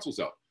their tonsils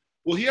out.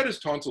 Well, he had his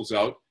tonsils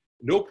out,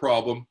 no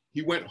problem.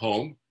 He went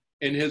home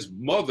and his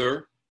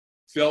mother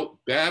felt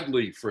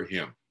badly for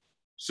him.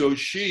 So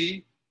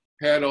she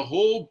had a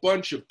whole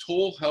bunch of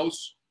Toll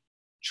House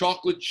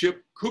chocolate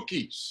chip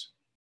cookies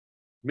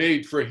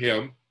made for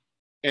him.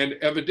 And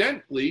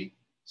evidently,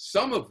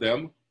 some of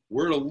them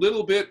were a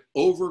little bit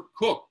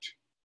overcooked,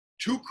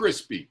 too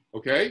crispy,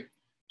 okay?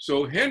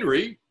 So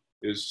Henry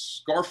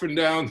is scarfing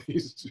down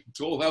these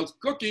Toll House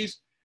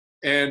cookies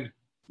and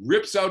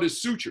rips out his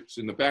sutures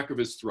in the back of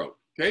his throat,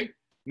 okay?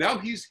 Now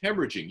he's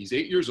hemorrhaging. He's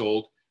 8 years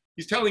old.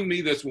 He's telling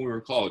me this when we were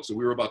in college, so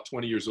we were about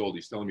 20 years old.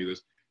 He's telling me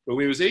this. But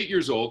when he was 8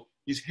 years old,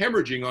 he's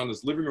hemorrhaging on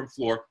his living room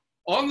floor,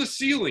 on the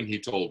ceiling, he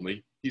told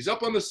me. He's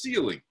up on the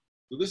ceiling.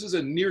 So this is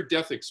a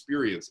near-death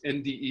experience,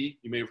 NDE.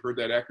 You may have heard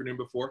that acronym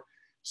before.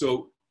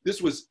 So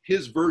this was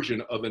his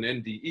version of an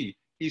NDE.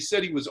 He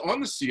said he was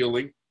on the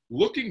ceiling,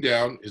 looking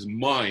down. His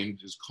mind,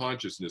 his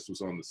consciousness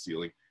was on the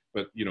ceiling.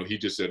 But, you know, he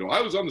just said, oh,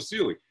 I was on the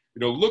ceiling, you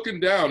know, looking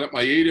down at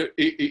my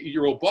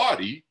eight-year-old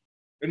body.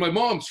 And my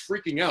mom's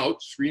freaking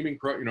out, screaming,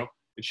 you know,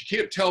 and she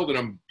can't tell that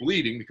I'm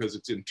bleeding because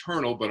it's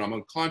internal, but I'm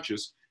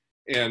unconscious.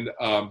 And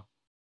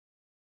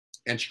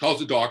she calls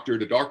the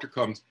doctor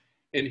comes,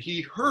 and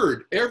he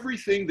heard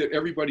everything that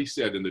everybody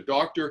said. And the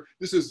doctor,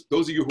 this is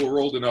those of you who are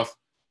old enough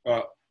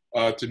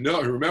to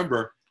know,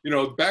 remember, you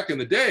know, back in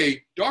the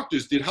day,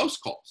 doctors did house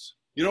calls,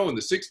 you know, in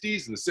the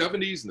 60s and the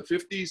 70s and the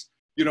 50s,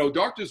 you know,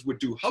 doctors would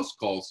do house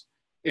calls.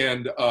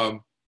 And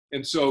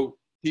so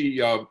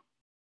he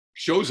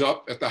shows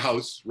up at the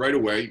house right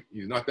away.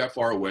 He's not that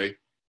far away.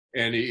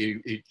 And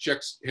he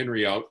checks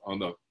Henry out on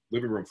the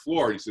living room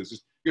floor. He says,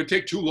 it's going to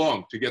take too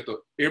long to get the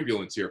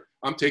ambulance here.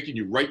 I'm taking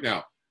you right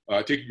now,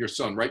 taking your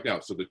son right now.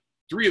 So the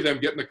three of them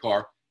get in the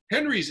car.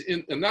 Henry's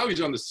in, and now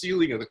he's on the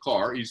ceiling of the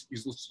car. He's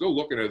still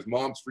looking at his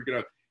mom's freaking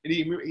out. And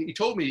he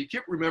told me he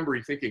kept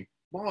remembering thinking,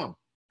 Mom,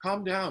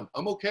 calm down.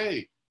 I'm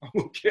okay.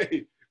 I'm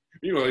okay.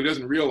 You know, he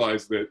doesn't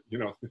realize that, you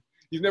know,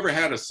 he's never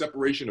had a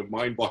separation of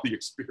mind-body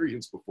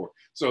experience before.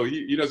 So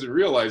he doesn't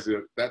realize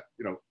that,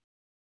 you know,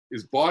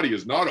 his body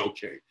is not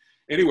okay.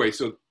 Anyway,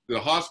 so the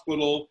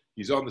hospital,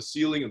 he's on the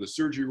ceiling of the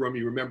surgery room.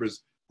 He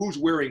remembers who's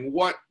wearing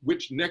what,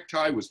 which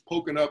necktie was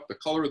poking up, the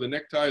color of the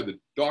necktie, the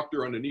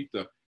doctor underneath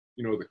the,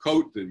 you know, the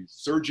coat, the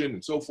surgeon,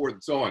 and so forth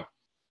and so on.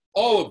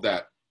 All of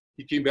that,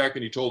 he came back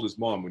and he told his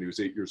mom when he was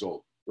 8 years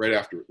old, right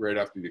after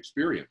the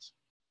experience.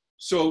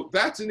 So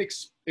that's an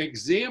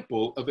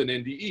example of an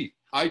NDE.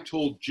 I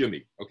told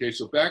Jimmy. Okay,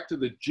 so back to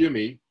the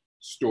Jimmy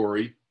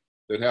story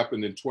that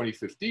happened in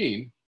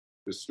 2015,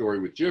 this story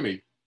with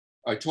Jimmy.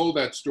 I told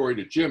that story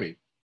to Jimmy.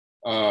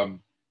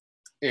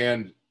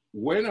 And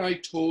when I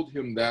told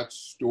him that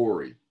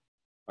story,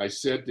 I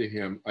said to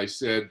him, I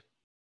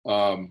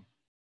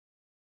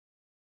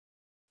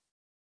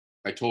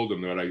told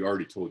him that I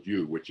already told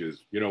you, which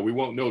is, you know, we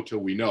won't know till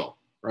we know,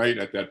 right?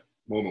 At that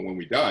moment when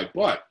we die.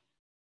 But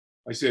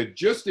I said,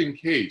 just in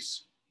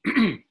case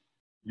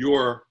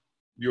your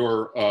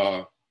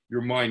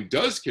mind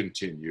does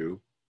continue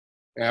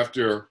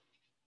after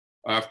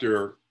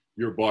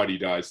your body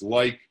dies,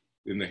 like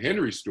in the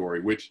Henry story,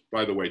 which,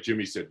 by the way,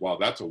 Jimmy said, wow,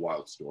 that's a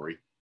wild story.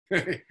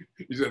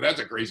 He said, that's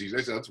a crazy,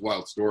 I said, that's a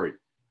wild story.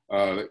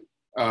 And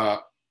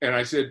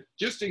I said,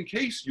 just in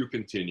case you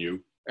continue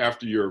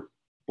after your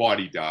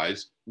body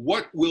dies,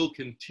 what will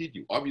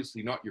continue?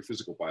 Obviously not your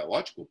physical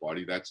biological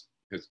body that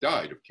has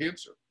died of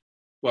cancer,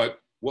 but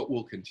what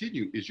will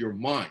continue is your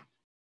mind.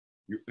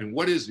 And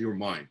what is your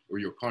mind or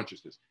your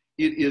consciousness?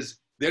 It is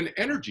then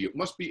energy. It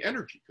must be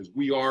energy because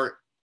we are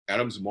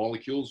atoms,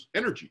 molecules,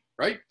 energy,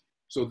 right?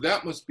 So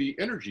that must be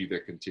energy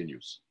that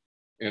continues.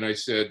 And I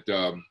said,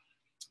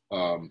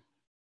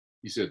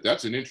 he said,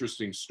 that's an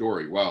interesting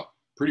story. Wow,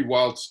 pretty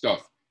wild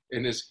stuff.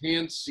 And his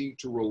hand seemed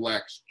to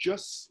relax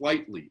just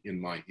slightly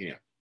in my hand,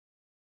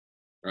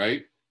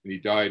 right? And he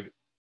died,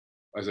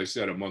 as I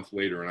said, a month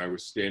later, and I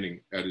was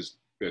standing at his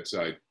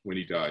bedside when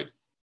he died,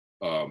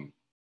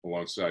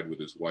 alongside with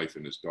his wife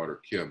and his daughter,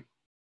 Kim.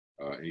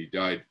 And he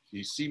died,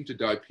 he seemed to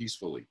die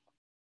peacefully.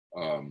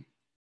 You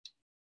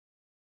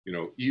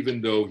know,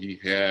 even though he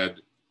had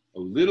a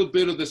little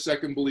bit of the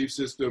second belief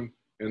system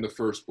and the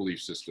first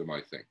belief system, I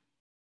think.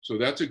 So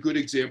that's a good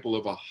example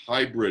of a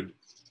hybrid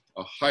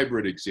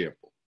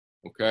example,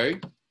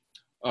 okay?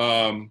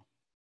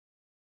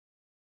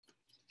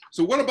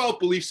 So what about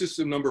belief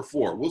system number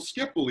 4? We'll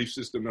skip belief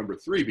system number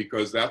 3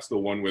 because that's the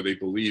one where they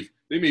believe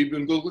they may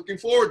even be looking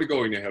forward to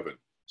going to heaven.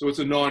 So it's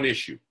a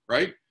non-issue,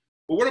 right?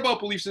 But what about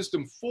belief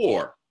system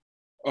 4,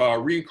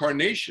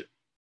 reincarnation?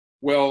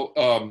 Well,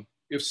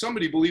 if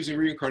somebody believes in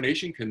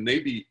reincarnation, can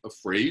they be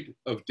afraid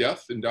of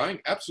death and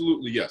dying?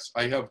 Absolutely, yes.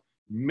 I have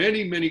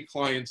many, many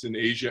clients in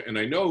Asia, and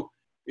I know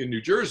in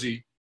New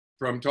Jersey,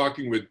 from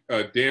talking with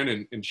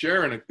Dan and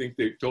Sharon, I think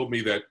they told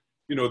me that,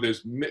 you know,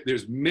 there's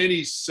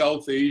many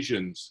South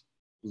Asians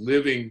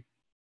living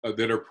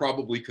that are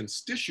probably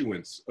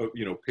constituents of,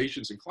 you know,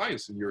 patients and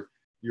clients in your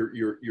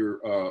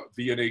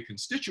VNA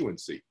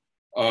constituency.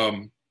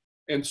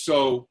 And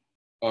so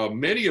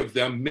many of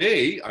them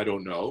may, I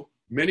don't know,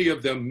 many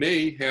of them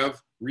may have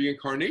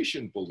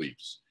reincarnation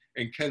beliefs.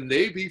 And can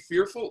they be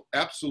fearful?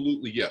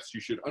 Absolutely, yes.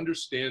 You should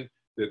understand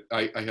that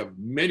I have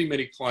many,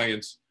 many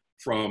clients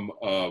from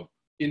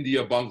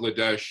India,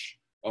 Bangladesh,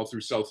 all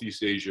through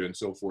Southeast Asia and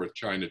so forth,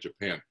 China,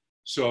 Japan.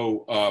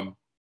 So,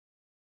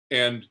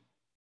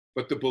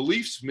 but the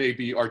beliefs may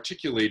be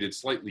articulated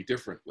slightly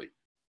differently.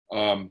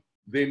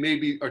 They may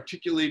be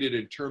articulated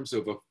in terms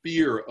of a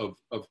fear of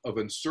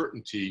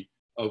uncertainty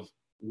of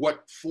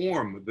what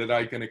form that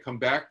I'm going to come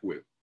back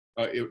with,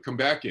 come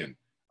back in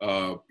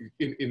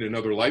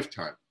another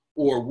lifetime.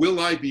 Or will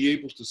I be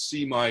able to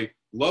see my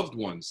loved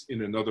ones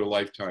in another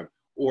lifetime?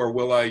 Or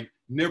will I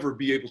never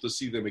be able to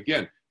see them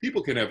again?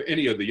 people can have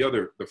any of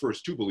the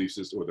first two belief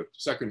systems, or the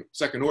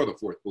second or the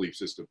fourth belief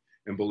system,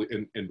 and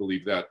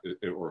believe that,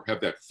 or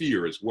have that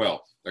fear as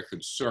well, that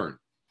concern.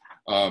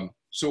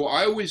 So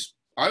I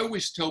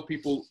always tell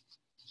people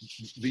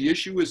the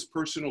issue is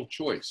personal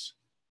choice.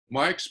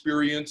 My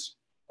experience,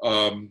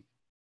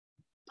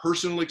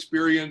 personal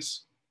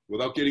experience,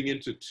 without getting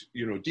into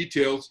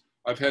details,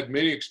 I've had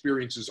many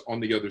experiences on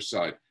the other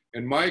side.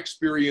 And my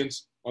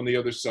experience on the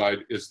other side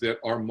is that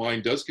our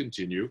mind does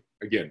continue.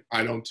 Again,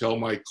 I don't tell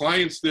my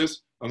clients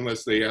this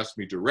unless they ask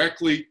me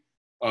directly,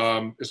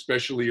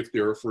 especially if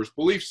they're a first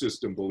belief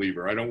system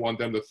believer. I don't want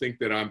them to think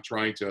that I'm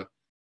trying to,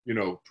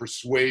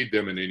 persuade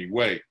them in any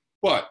way.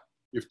 But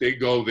if they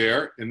go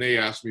there and they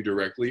ask me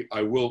directly,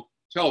 I will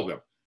tell them.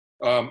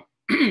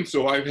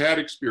 So I've had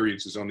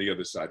experiences on the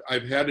other side.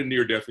 I've had a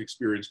near-death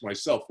experience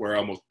myself where I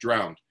almost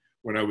drowned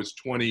when I was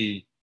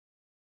 21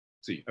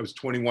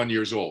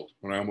 years old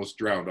when I almost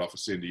drowned off of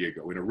San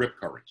Diego in a rip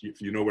current. If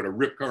you know what a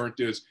rip current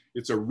is,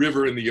 it's a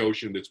river in the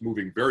ocean that's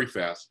moving very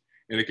fast,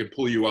 and it can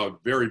pull you out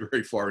very,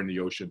 very far in the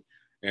ocean.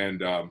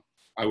 And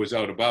I was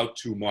out about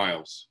 2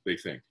 miles, they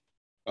think.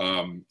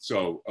 In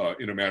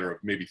a matter of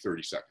maybe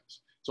 30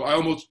 seconds. So I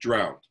almost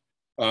drowned.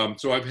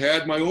 So I've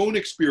had my own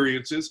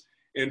experiences.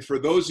 And for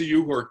those of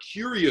you who are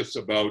curious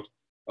about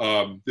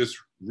this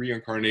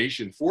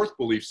reincarnation fourth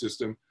belief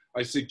system,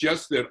 I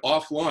suggest that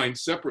offline,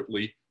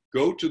 separately,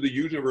 go to the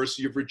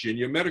University of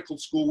Virginia Medical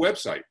School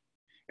website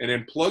and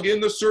then plug in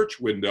the search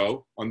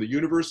window on the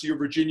University of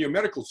Virginia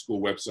Medical School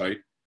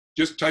website.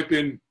 Just type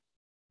in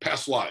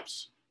past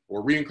lives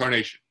or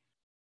reincarnation.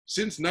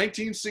 Since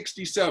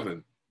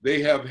 1967,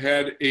 they have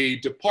had a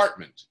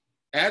department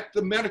at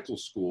the medical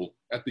school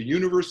at the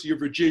University of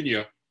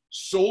Virginia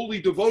solely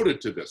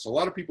devoted to this. A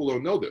lot of people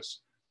don't know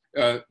this.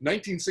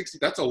 1960,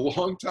 that's a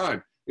long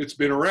time. It's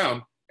been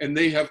around, and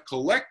they have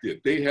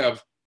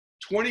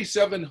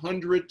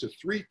 2,700 to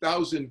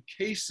 3,000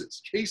 case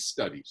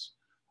studies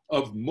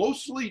of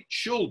mostly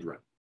children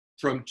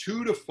from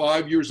 2 to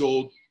 5 years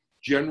old,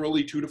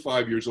 generally 2 to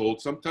 5 years old,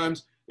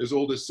 sometimes as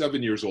old as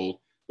 7 years old,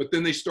 but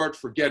then they start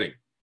forgetting.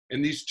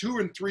 And these 2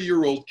 and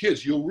 3-year-old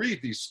kids, you'll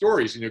read these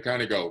stories and you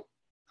kind of go,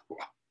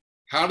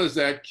 how does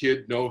that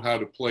kid know how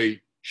to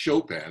play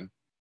Chopin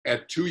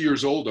at 2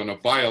 years old on a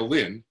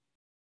violin,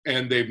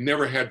 and they've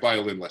never had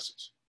violin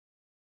lessons?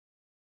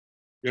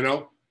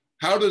 How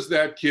does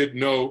that kid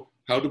know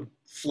how to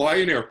fly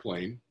an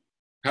airplane,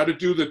 how to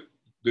do the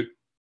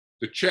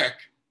check,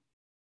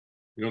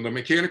 the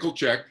mechanical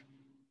check,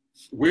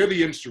 where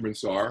the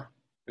instruments are,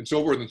 and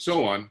so forth and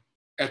so on,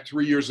 at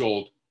 3 years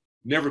old,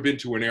 never been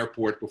to an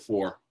airport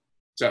before,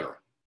 etc.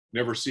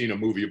 Never seen a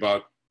movie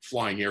about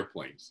flying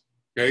airplanes,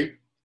 okay?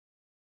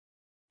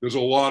 There's a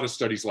lot of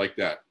studies like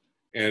that,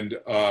 and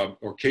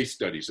or case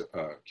studies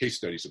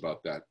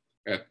about that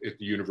at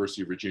the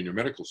University of Virginia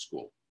Medical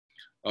School.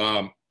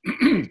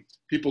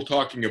 People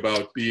talking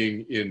about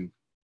being in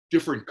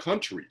different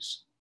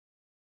countries,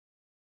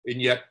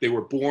 and yet they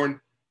were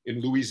born in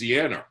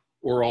Louisiana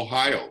or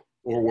Ohio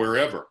or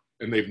wherever,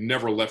 and they've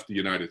never left the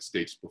United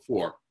States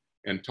before,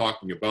 and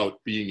talking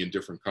about being in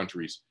different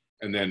countries,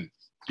 and then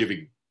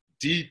giving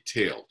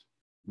detailed,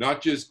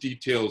 not just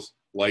details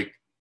like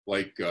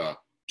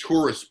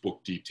tourist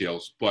book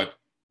details, but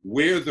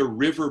where the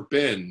river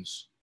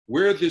bends,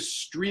 where this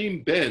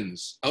stream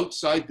bends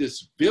outside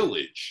this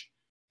village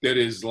that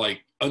is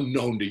like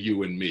unknown to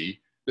you and me,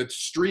 that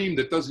stream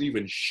that doesn't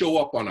even show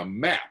up on a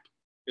map,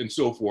 and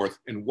so forth,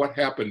 and what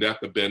happened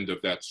at the bend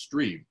of that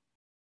stream,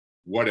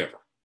 whatever,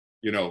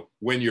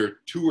 when you're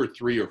 2 or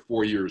 3 or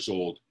 4 years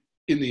old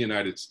in the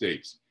United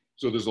States.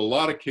 So there's a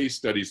lot of case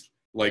studies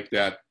like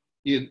that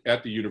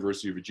at the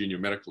University of Virginia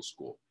Medical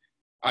School.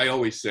 I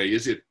always say,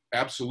 is it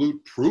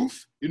absolute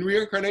proof in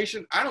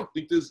reincarnation? I don't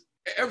think there's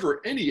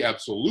ever any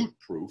absolute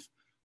proof,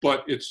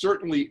 but it's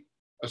certainly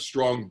a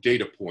strong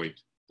data point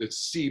that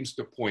seems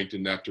to point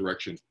in that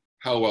direction.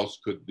 How else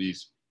could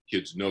these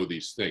kids know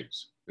these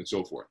things, and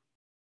so forth?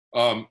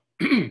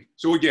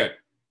 So again,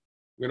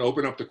 we're going to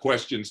open up the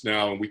questions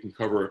now, and we can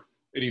cover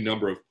any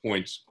number of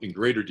points in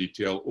greater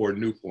detail or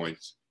new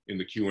points in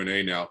the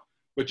Q&A now.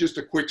 But just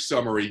a quick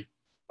summary.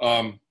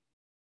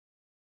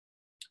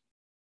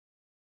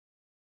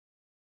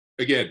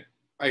 Again,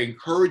 I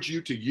encourage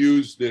you to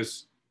use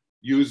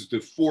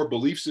the 4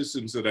 belief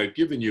systems that I've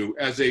given you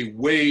as a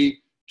way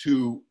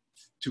to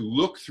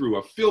look through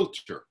a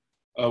filter,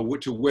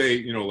 to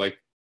weigh, like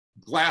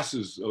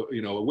glasses,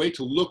 a way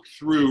to look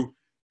through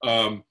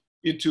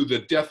into the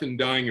death and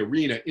dying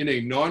arena in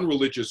a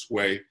non-religious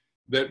way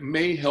that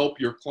may help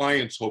your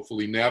clients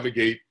hopefully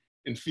navigate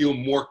and feel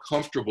more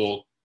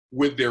comfortable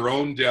with their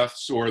own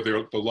deaths or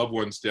the loved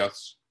ones'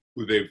 deaths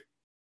who they've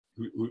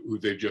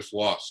just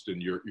lost,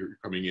 and you're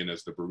coming in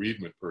as the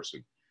bereavement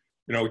person.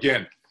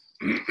 Again,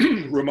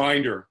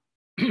 reminder,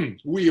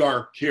 we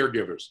are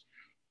caregivers.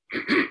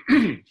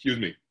 Excuse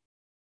me.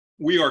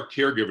 We are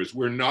caregivers.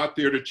 We're not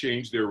there to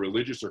change their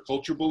religious or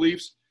cultural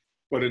beliefs,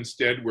 but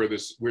instead we're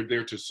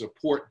there to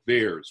support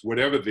theirs,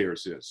 whatever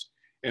theirs is,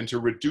 and to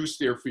reduce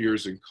their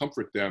fears and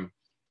comfort them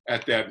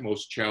at that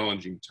most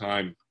challenging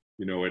time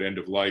at end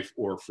of life,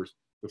 or for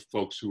the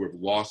folks who have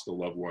lost a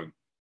loved one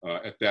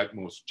at that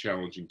most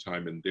challenging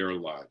time in their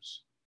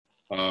lives.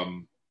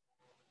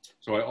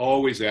 So I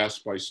always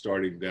ask by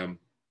starting them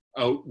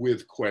out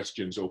with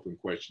questions, open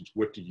questions.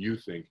 What do you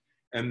think?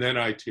 And then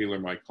I tailor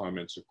my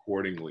comments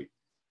accordingly,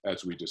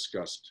 as we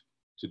discussed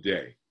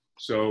today.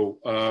 So,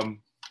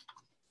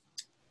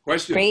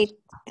 questions? Great.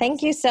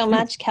 Thank you so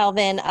much,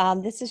 Kelvin.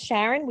 This is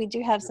Sharon. We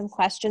do have some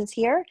questions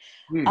here.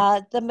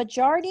 The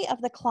majority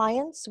of the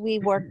clients we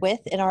work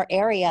with in our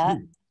area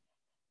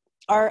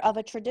are of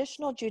a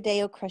traditional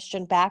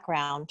Judeo-Christian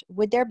background.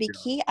 Would there be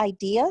key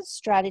ideas,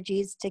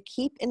 strategies to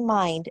keep in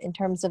mind in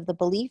terms of the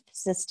belief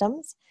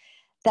systems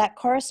that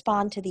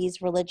correspond to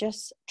these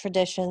religious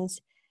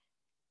traditions?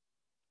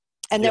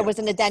 And there was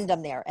an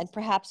addendum there, and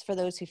perhaps for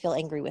those who feel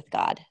angry with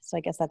God. So I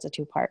guess that's a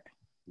two-part.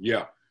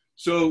 Yeah.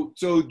 So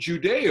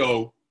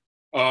Judeo,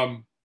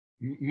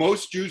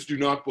 most Jews do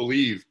not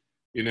believe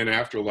in an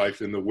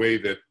afterlife in the way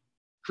that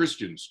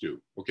Christians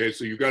do. Okay,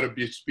 so you've got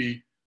to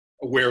be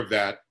aware of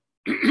that.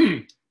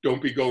 Don't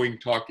be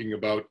talking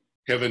about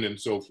heaven and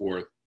so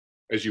forth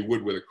as you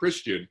would with a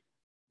Christian,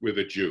 with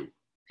a Jew.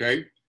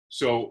 Okay,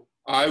 so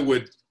I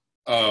would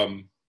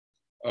lean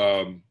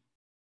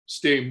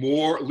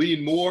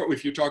more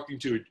if you're talking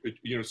to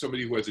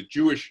somebody who has a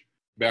Jewish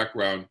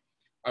background.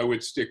 I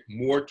would stick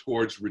more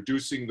towards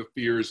reducing the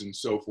fears and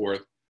so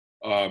forth,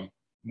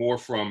 more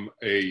from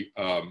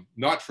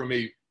not from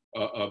a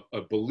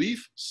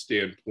belief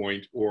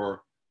standpoint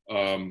or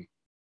an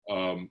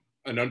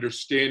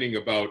understanding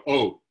about,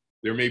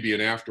 there may be an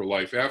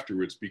afterlife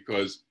afterwards,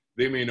 because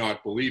they may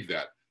not believe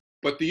that.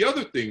 But the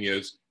other thing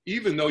is,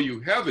 even though you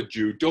have a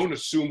Jew, don't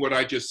assume what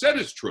I just said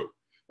is true.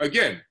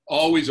 Again,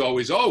 always,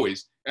 always,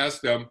 always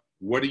ask them,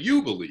 what do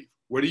you believe?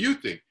 What do you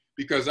think?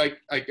 Because I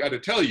got to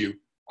tell you,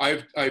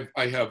 I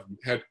have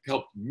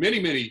helped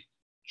many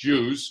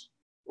Jews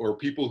or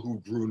people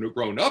who've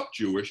grown up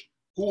Jewish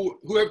who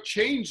have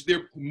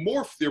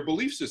morphed their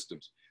belief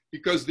systems,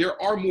 because there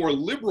are more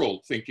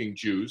liberal thinking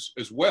Jews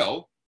as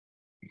well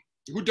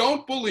who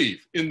don't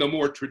believe in the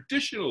more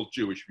traditional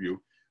Jewish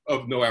view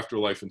of no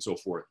afterlife and so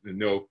forth, and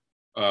no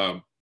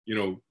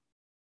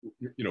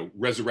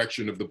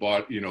resurrection of the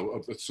body,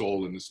 of the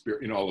soul and the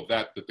spirit, all of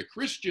that the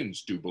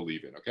Christians do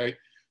believe in. Okay,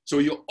 so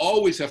you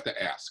always have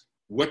to ask,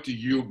 what do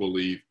you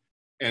believe?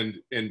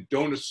 And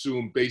don't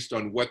assume based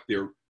on what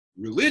their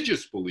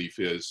religious belief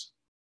is,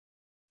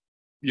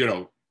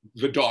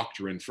 the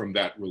doctrine from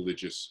that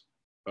religious,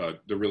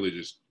 the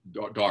religious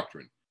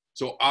doctrine.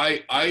 So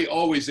I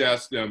always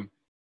ask them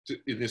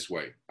in this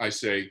way. I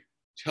say,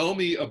 tell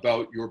me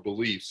about your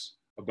beliefs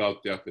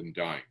about death and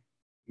dying.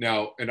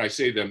 Now, and I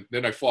say them,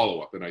 then I follow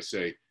up and I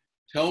say,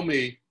 tell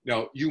me,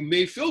 now you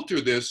may filter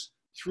this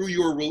through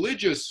your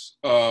religious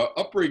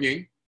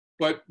upbringing,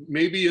 but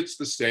maybe it's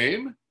the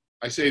same.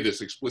 I say this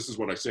is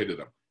what I say to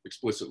them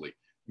explicitly.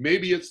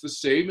 Maybe it's the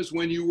same as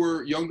when you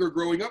were younger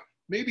growing up.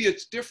 Maybe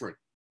it's different.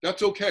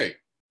 That's okay.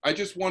 I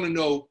just want to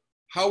know,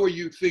 how are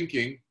you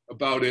thinking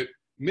about it?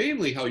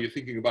 Mainly how you're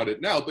thinking about it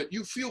now, but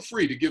you feel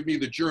free to give me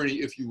the journey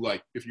if you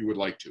would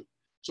like to.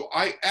 So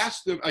I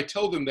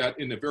tell them that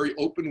in a very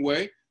open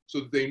way,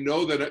 so that they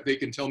know that they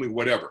can tell me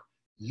whatever.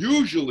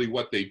 Usually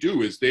what they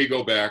do is they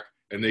go back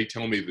and they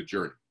tell me the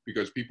journey,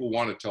 because people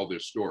want to tell their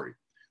story.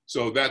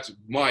 So that's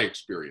my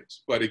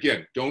experience. But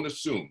again, don't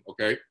assume,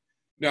 okay?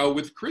 Now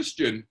with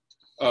Christian,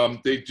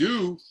 they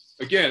do,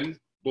 again,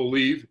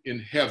 believe in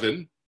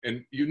heaven.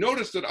 And you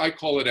notice that I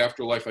call it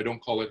afterlife, I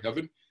don't call it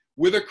heaven.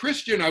 With a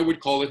Christian, I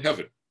would call it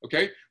heaven,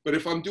 okay? But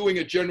if I'm doing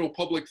a general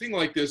public thing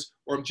like this,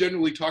 or I'm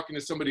generally talking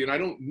to somebody and I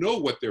don't know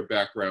what their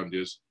background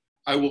is,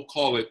 I will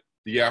call it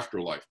the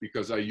afterlife,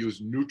 because I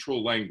use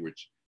neutral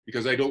language,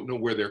 because I don't know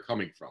where they're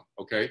coming from,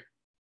 okay?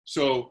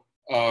 So,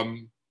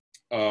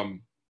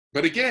 but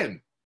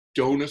again,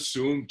 don't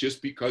assume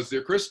just because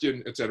they're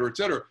Christian, et cetera, et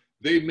cetera.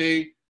 They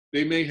may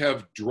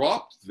have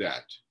dropped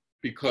that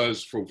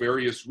because for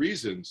various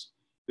reasons,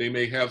 they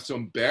may have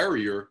some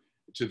barrier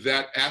to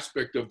that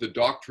aspect of the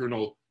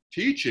doctrinal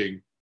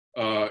teaching,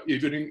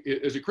 even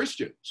as a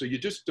Christian. So you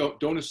just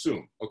don't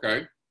assume,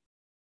 okay?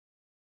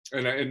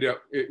 And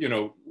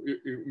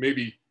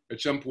maybe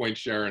at some point,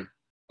 Sharon,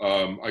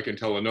 I can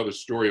tell another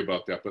story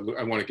about that, but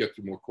I want to get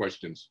through more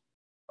questions.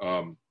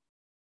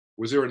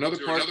 Was there another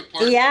part?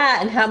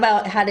 Yeah, and how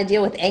about how to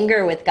deal with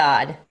anger with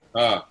God?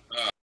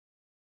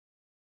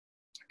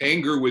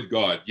 Anger with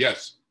God,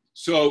 yes.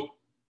 So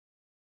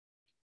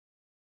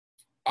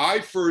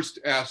I first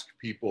ask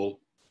people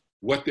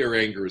what their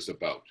anger is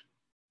about,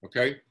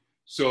 okay?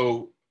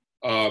 So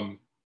I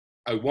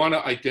want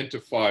to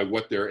identify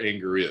what their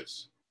anger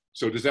is.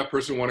 So does that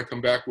person want to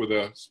come back with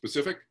a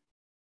specific,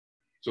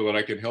 so that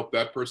I can help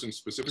that person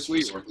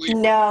specifically? Or?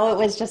 No, it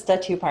was just a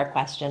two-part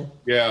question.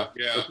 Yeah,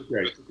 that's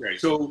okay. That's okay.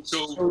 So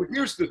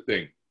here's the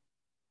thing.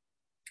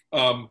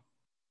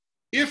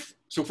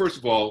 So first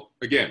of all,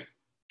 again,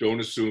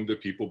 don't assume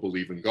that people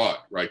believe in God,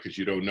 right? Because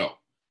you don't know.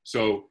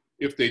 So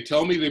if they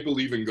tell me they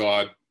believe in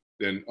God,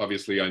 then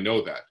obviously I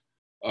know that.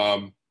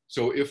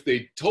 So if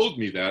they told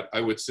me that,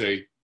 I would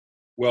say,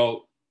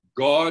 well,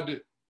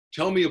 God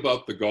tell me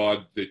about the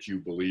God that you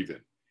believe in.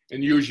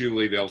 And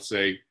usually they'll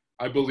say,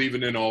 I believe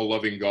in an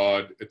all-loving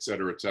God, et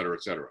cetera, et cetera,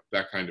 et cetera,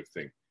 that kind of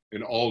thing,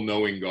 an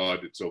all-knowing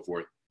God, and so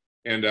forth.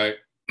 And I,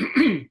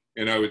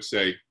 and I would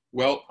say,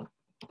 well,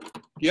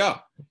 yeah.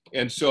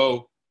 And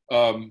so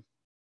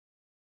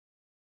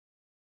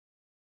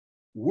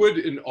would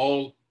an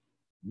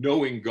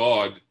all-knowing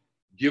God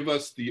give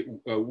us the,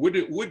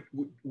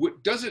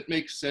 does it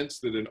make sense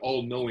that an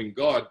all-knowing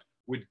God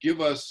would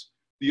give us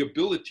the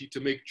ability to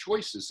make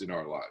choices in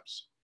our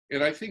lives?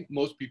 And I think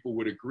most people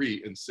would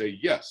agree and say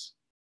yes.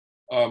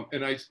 And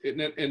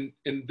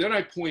then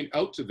I point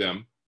out to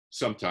them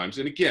sometimes,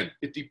 and again,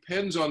 it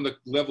depends on the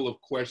level of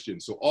question.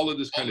 So all of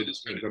this kind of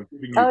depends. I'm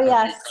giving you. Oh,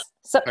 yes.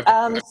 So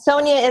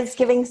Sonia is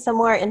giving some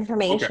more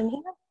information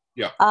here.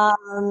 Yeah.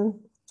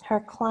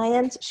 Her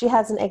client, she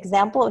has an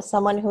example of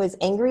someone who is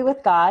angry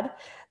with God.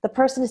 The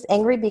person is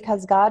angry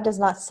because God does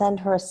not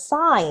send her a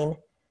sign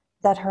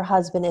that her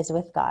husband is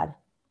with God.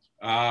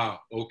 Ah,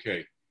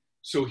 okay.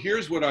 So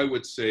here's what I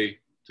would say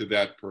to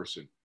that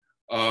person.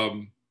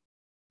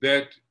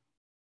 That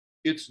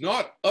it's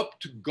not up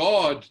to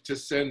God to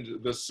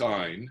send the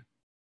sign.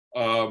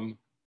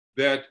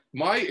 That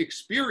my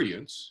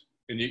experience,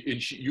 and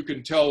you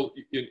can tell,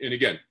 and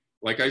again,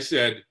 like I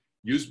said,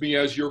 use me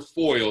as your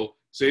foil.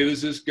 Say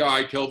there's this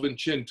guy, Kelvin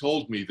Chin,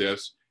 told me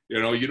this.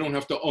 You know, you don't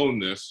have to own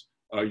this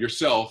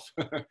yourself.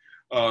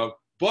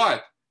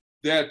 But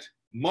that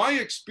my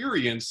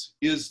experience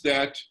is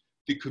that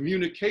the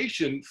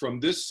communication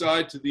from this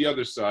side to the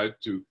other side,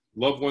 to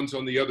loved ones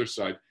on the other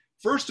side,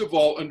 first of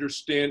all,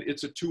 understand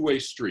it's a two-way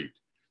street.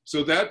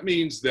 So that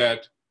means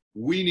that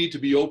we need to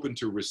be open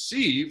to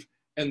receive,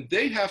 and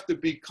they have to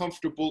be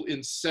comfortable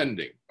in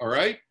sending, all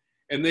right?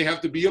 And they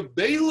have to be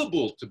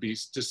available to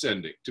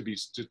send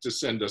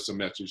us a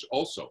message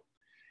also.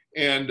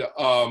 And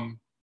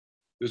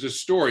there's a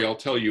story I'll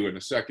tell you in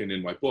a second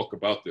in my book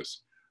about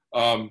this.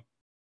 And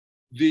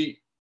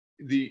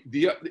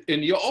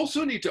you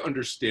also need to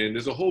understand,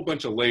 there's a whole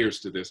bunch of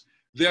layers to this,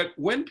 that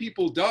when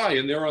people die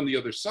and they're on the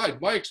other side,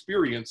 my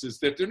experience is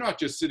that they're not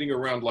just sitting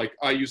around like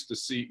I used to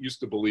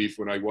believe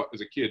when I was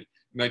a kid,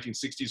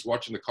 1960s,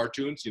 watching the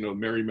cartoons, you know,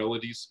 Merry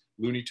Melodies,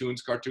 Looney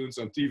Tunes cartoons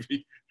on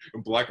TV,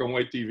 and black and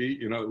white TV,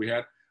 you know, that we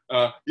had.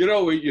 You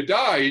know, you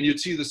die and you'd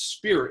see the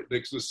spirit,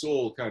 the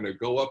soul kind of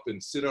go up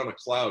and sit on a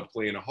cloud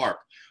playing a harp.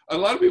 A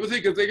lot of people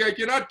think like,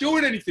 you're not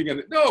doing anything.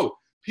 And no,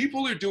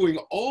 people are doing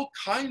all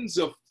kinds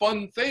of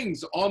fun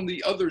things on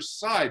the other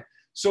side.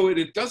 So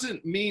it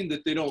doesn't mean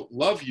that they don't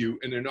love you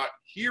and they're not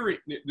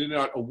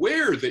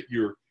aware that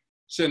you're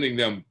sending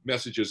them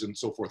messages and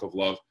so forth of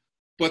love,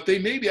 but they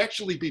may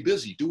actually be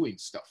busy doing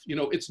stuff. You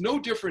know, it's no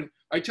different.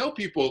 I tell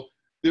people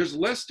there's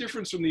less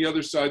difference from the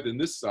other side than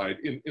this side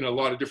in a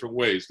lot of different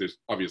ways. There's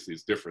obviously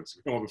it's difference.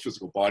 We don't have a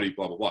physical body,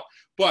 blah, blah, blah.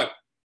 But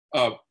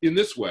in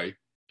this way,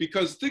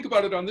 because think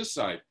about it on this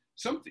side.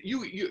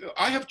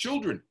 I have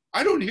children.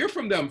 I don't hear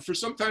from them for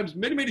sometimes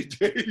many, many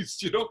days.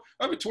 You know,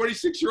 I have a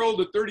 26-year-old,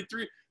 a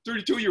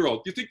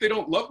 32-year-old. You think they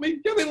don't love me?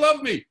 Yeah, they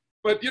love me.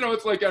 But, you know,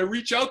 it's like I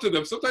reach out to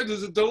them. Sometimes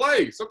there's a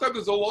delay. Sometimes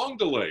there's a long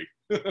delay.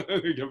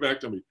 They get back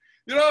to me.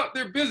 You know,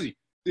 they're busy.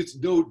 It's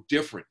no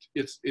different.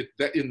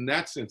 In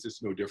that sense,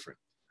 it's no different.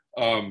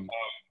 That's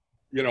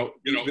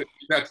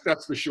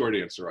the short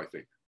answer, I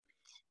think.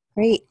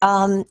 Great.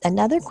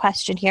 Another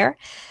question here.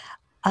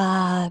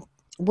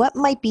 What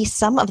might be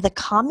some of the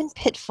common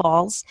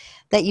pitfalls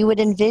that you would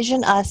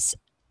envision us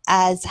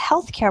as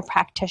healthcare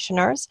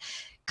practitioners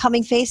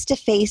coming face to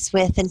face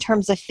with in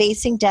terms of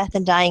facing death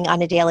and dying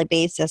on a daily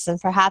basis? And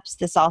perhaps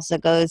this also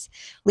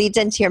leads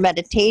into your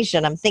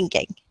meditation, I'm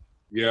thinking.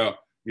 Yeah,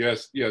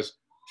 yes.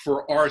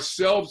 For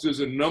ourselves,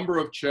 there's a number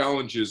of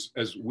challenges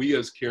as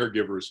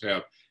caregivers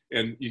have.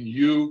 And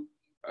you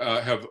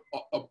have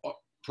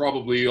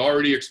probably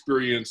already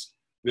experienced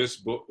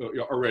this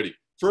already.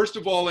 First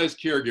of all, as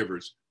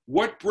caregivers,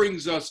 what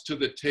brings us to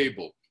the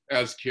table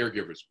as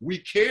caregivers? We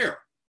care.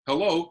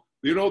 Hello,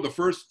 you know, the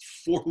first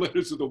 4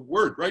 letters of the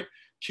word, right?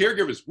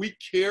 Caregivers, we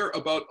care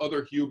about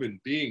other human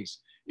beings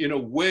in a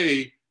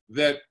way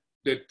that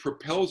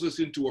propels us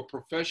into a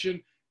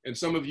profession. And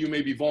some of you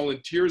may be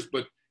volunteers,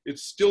 but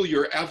it's still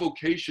your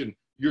avocation.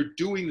 You're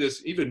doing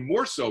this even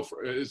more so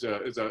as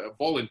a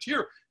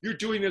volunteer. You're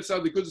doing this out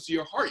of the goodness of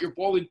your heart. You're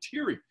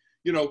volunteering,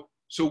 you know.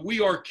 So we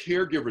are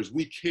caregivers.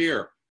 We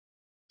care.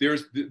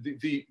 There's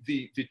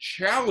the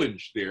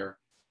challenge there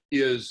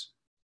is,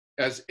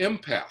 as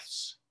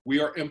empaths, we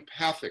are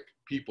empathic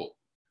people.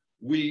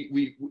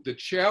 The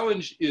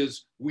challenge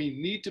is we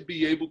need to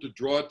be able to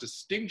draw a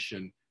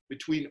distinction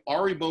between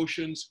our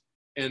emotions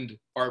and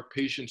our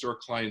patients' or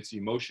clients'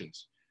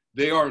 emotions.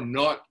 They are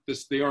not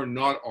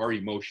our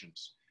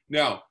emotions.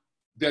 Now,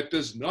 that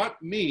does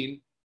not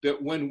mean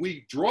that when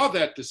we draw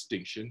that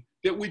distinction,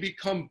 that we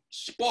become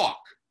Spock.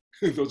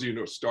 Those of you who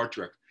know Star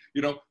Trek,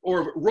 you know,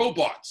 or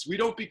robots. We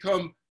don't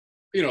become,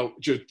 you know,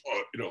 just,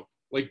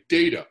 like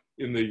Data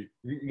in the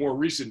more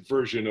recent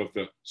version of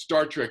the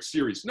Star Trek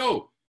series.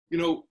 No, you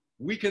know,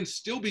 we can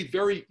still be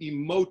very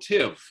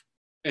emotive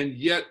and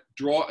yet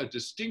draw a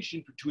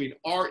distinction between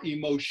our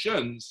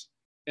emotions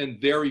and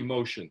their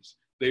emotions.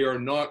 They are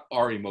not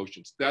our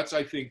emotions. That's,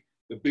 I think,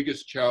 the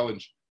biggest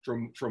challenge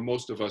from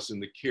most of us in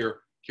the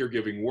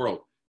caregiving world.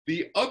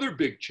 The other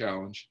big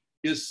challenge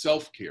is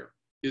self-care,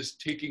 is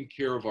taking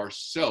care of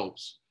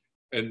ourselves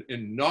and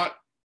not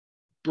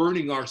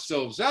burning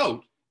ourselves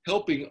out,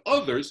 helping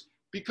others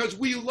because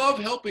we love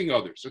helping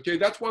others, okay?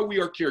 That's why we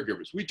are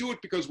caregivers. We do it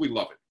because we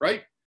love it,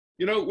 right?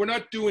 You know, we're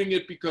not doing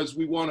it because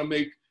we want to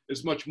make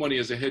as much money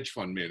as a hedge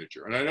fund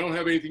manager. And I don't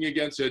have anything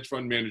against hedge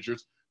fund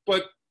managers,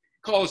 but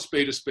call a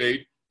spade a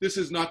spade. This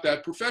is not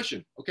that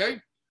profession, okay?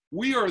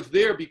 We are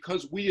there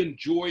because we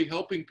enjoy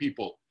helping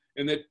people,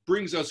 and that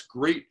brings us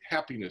great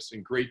happiness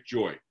and great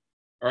joy,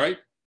 all right?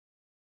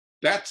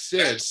 That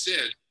said,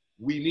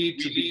 we need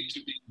to be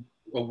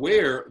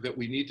aware that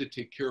we need to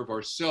take care of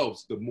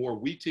ourselves. The more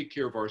we take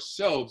care of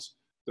ourselves,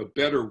 the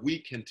better we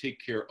can take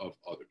care of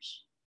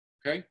others,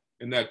 okay?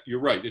 And that,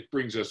 you're right, it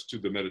brings us to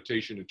the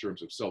meditation in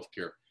terms of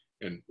self-care.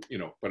 And, you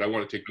know, but I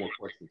want to take more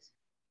questions.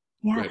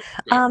 Yeah.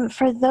 Go ahead.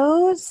 For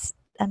those,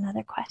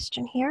 another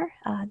question here.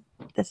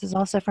 This is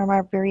also from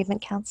our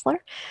bereavement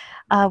counselor,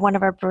 one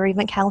of our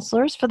bereavement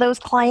counselors. For those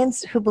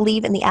clients who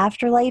believe in the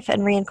afterlife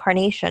and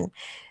reincarnation,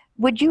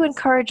 would you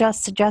encourage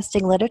us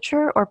suggesting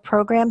literature or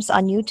programs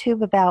on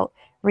YouTube about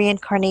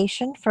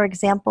reincarnation? For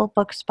example,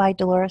 books by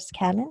Dolores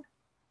Cannon?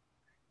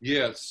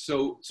 Yes.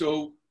 So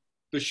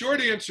the short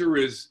answer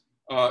is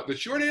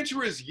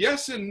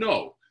yes and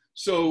no.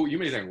 So you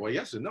may think, well,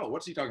 yes and no.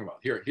 What's he talking about?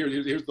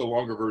 Here's the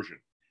longer version.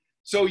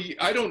 So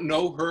I don't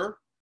know her,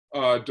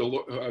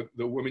 the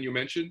woman you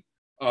mentioned,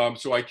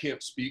 so I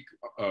can't speak,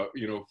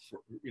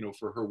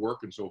 for her work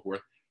and so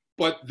forth.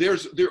 But there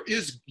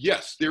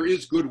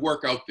is good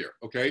work out there.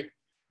 Okay.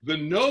 The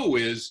no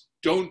is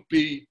don't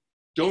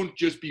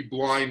just be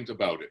blind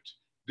about it.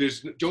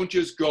 Don't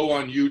just go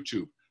on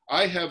YouTube.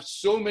 I have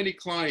so many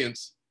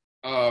clients.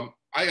 I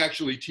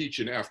actually teach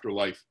an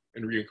afterlife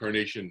and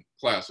reincarnation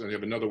class, and I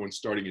have another one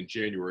starting in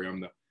January.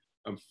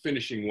 I'm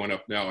finishing one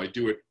up now. I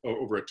do it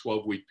over a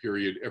 12-week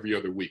period every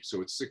other week.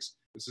 So it's a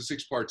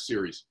 6-part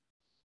series.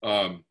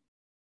 And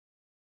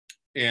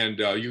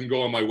you can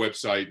go on my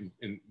website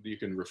and you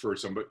can refer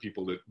some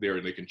people there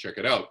and they can check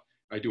it out.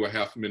 I do a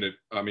half an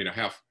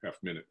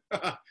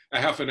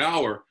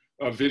hour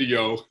of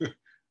video,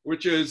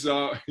 which is,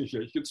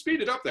 you can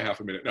speed it up to half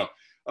a minute. No,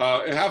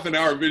 a half an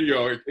hour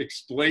video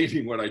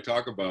explaining what I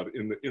talk about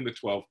in the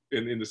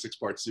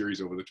 6-part series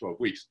over the 12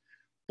 weeks.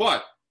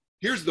 But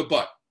here's the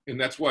but. And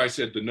that's why I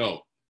said the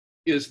no,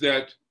 is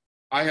that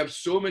I have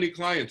so many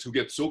clients who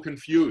get so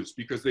confused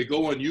because they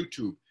go on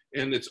YouTube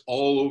and it's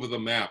all over the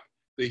map.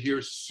 They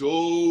hear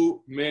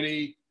so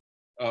many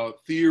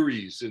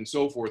theories and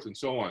so forth and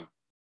so on.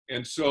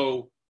 And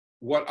so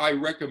what I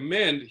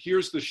recommend,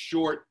 here's the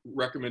short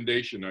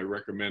recommendation I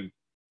recommend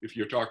if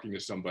you're talking to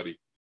somebody,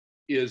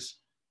 is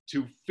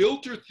to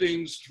filter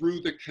things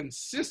through the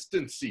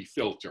consistency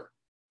filter.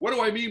 What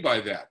do I mean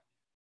by that?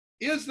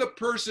 Is the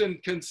person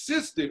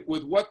consistent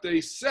with what they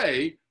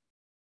say,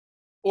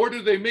 or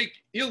do they make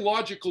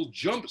illogical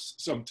jumps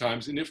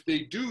sometimes? And if they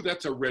do,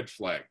 that's a red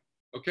flag,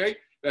 okay?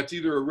 That's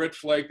either a red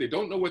flag, they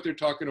don't know what they're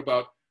talking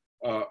about,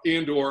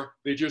 and or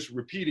they're just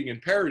repeating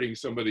and parroting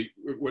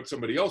what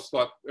somebody else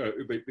thought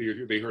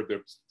they heard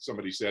that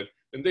somebody said,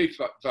 and they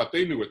thought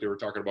they knew what they were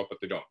talking about, but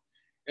they don't.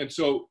 And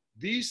so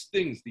these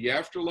things, the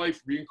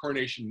afterlife,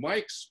 reincarnation, my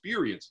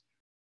experience,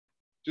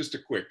 just a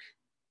quick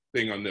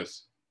thing on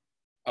this.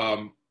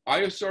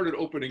 I started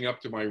opening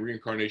up to my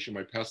reincarnation,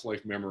 my past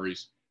life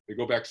memories. They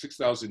go back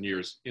 6,000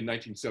 years in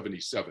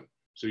 1977.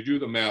 So you do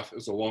the math,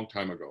 it's a long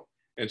time ago.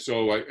 And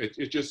so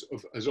it just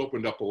has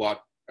opened up a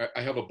lot.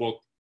 I have a book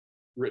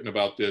written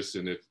about this,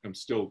 and I'm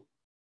still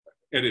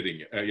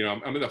editing it.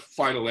 I'm in the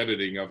final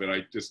editing of it.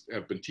 I just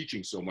have been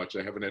teaching so much,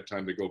 I haven't had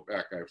time to go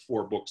back. I have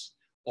 4 books,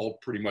 all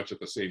pretty much at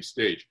the same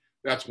stage.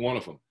 That's one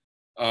of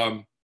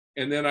them.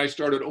 And then I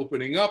started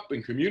opening up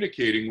and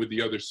communicating with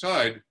the other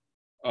side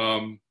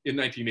in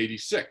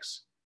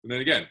 1986. And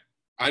then again,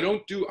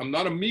 I'm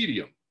not a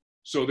medium.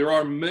 So there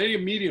are many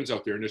mediums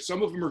out there, and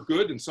some of them are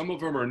good and some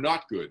of them are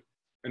not good.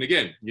 And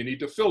again, you need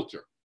to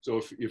filter.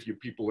 So if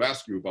people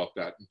ask you about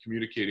that and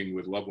communicating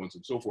with loved ones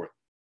and so forth.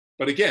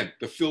 But again,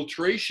 the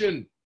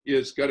filtration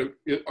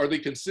are they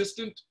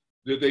consistent?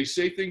 Do they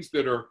say things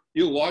that are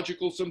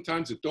illogical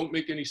sometimes that don't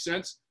make any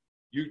sense?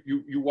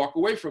 You walk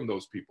away from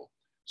those people.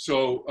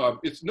 So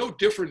it's no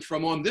different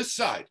from on this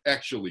side,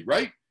 actually,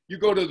 right? You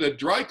go to the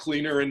dry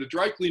cleaner and the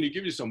dry cleaner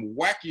gives you some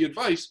wacky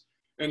advice.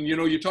 And,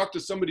 you talk to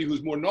somebody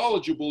who's more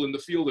knowledgeable in the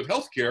field of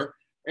healthcare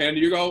and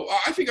you go,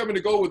 I think I'm going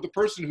to go with the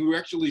person who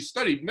actually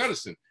studied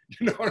medicine,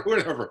 or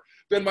whatever,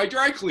 than my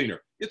dry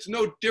cleaner. It's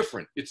no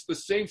different. It's the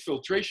same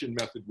filtration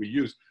method we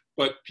use.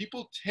 But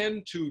people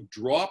tend to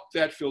drop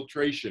that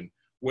filtration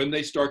when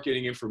they start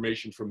getting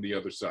information from the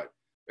other side.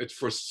 It's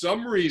for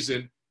some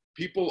reason,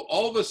 people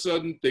all of a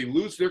sudden, they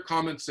lose their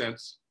common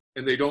sense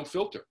and they don't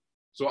filter.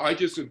 So I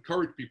just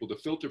encourage people to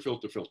filter.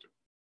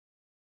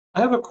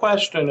 I have a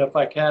question, if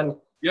I can.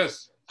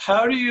 Yes.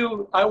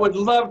 I would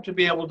love to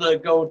be able to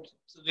go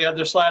to the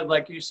other side,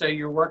 like you say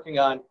you're working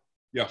on.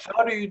 Yeah.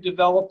 How do you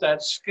develop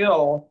that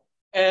skill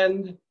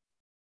And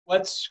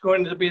what's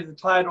going to be the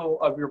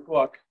title of your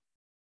book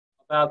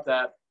about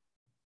that?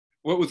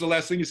 What was the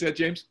last thing you said,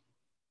 James?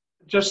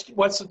 Just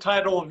what's the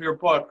title of your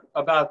book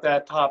about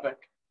that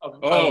topic? Of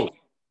I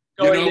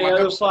going to the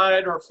other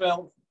side or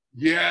film?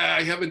 Yeah,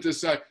 I haven't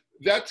decided.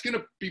 That's going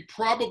to be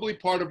probably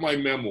part of my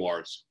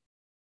memoirs,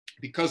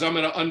 because I'm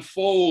going to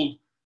unfold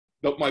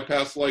my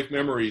past life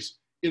memories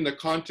in the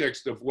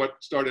context of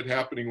what started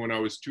happening when I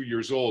was 2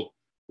 years old,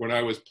 when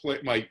I was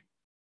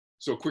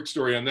so quick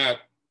story on that.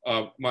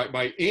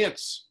 My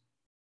aunts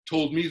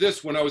told me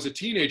this when I was a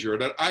teenager,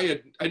 that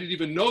I didn't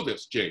even know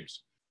this,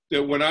 James,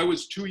 that when I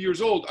was 2 years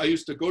old, I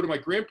used to go to my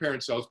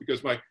grandparents' house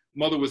because my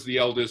mother was the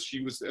eldest.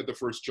 She was the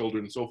first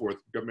children and so forth,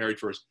 got married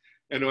first.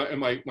 And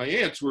my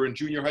aunts were in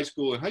junior high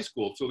school and high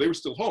school, so they were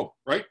still home,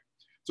 right?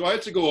 So I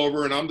had to go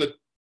over, and I'm the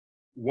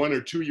 1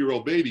 or 2 year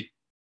old baby.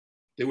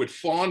 They would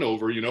fawn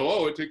over,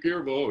 oh, take care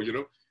of,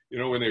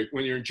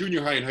 when you're in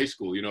junior high and high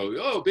school,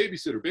 oh,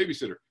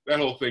 babysitter, that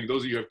whole thing.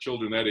 Those of you who have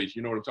children that age,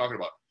 you know what I'm talking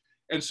about.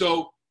 And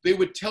so they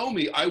would tell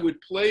me I would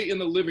play in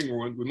the living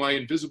room with my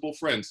invisible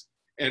friends,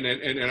 and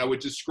I would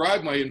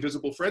describe my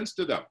invisible friends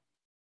to them.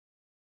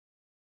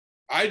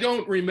 I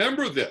don't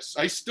remember this.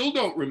 I still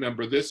don't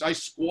remember this. I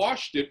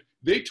squashed it.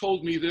 They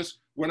told me this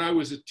when I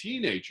was a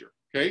teenager,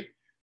 okay?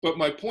 But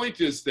my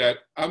point is that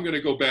I'm going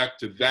to go back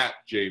to that,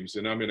 James,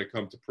 and I'm going to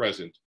come to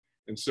present.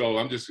 And so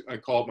I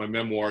call it my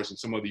memoirs and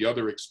some of the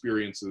other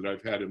experiences that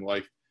I've had in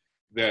life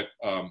that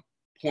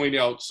point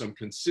out some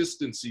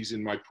consistencies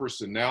in my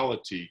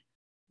personality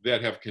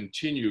that have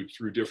continued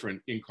through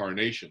different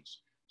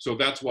incarnations. So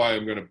that's why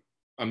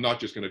I'm not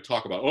just going to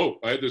talk about, oh,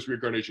 I had this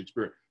reincarnation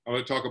experience. I'm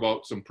going to talk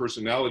about some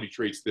personality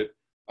traits that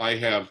I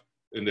have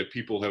and that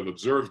people have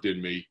observed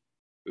in me.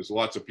 There's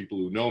lots of people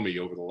who know me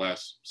over the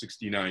last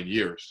 69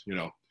 years,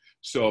 So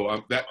so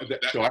I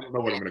don't know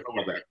what I'm going to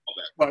call that.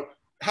 But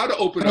how to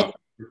open up,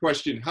 your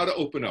question, how to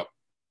open up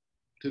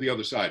to the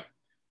other side.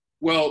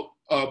 Well,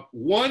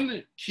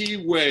 one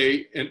key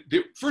way,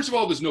 first of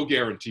all, there's no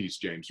guarantees,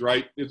 James,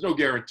 right? There's no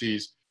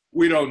guarantees.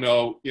 We don't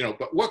know,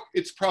 but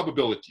it's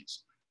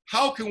probabilities.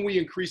 How can we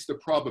increase the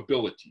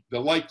probability, the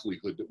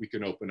likelihood that we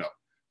can open up?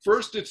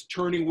 First, it's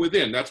turning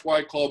within. That's why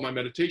I call my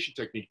meditation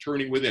technique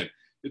turning within.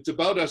 It's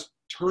about us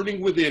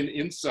turning within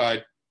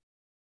inside,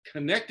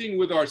 connecting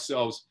with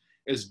ourselves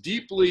as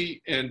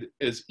deeply and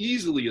as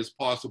easily as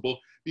possible,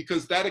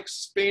 because that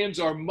expands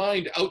our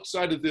mind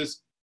outside of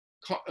this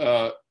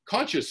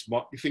conscious,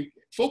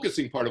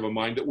 focusing part of a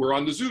mind that we're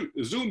on the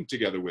Zoom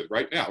together with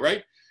right now,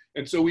 right?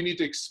 And so we need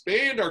to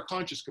expand our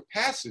conscious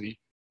capacity.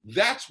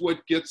 That's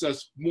what gets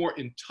us more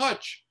in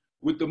touch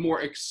with the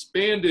more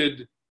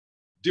expanded,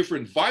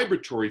 different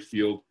vibratory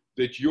field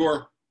that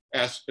you're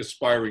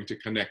aspiring to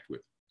connect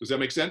with. Does that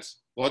make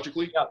sense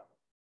logically? Yeah.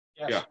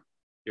 Yes.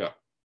 Yeah.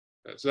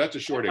 So that's a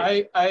short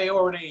answer. I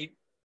already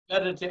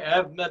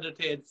have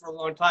meditated for a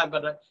long time,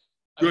 but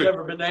I've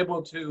never been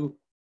able to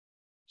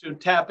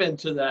tap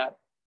into that.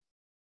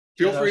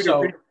 Feel free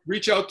to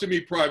reach out to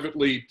me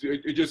privately.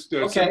 Just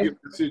send me a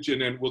message,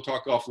 and then we'll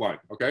talk offline.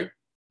 Okay?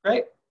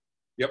 Great.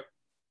 Yep.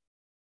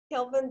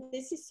 Kelvin,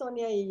 this is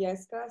Sonia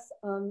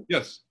Illescas.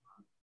 Yes.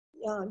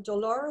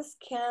 Dolores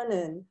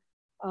Cannon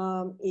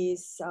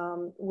is,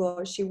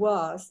 well, she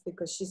was,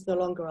 because she's no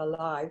longer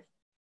alive,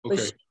 but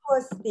she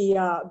was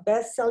the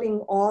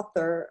best-selling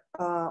author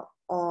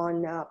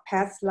on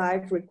past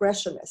life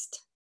regressionist,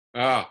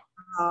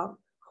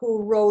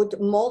 who wrote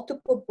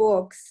multiple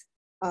books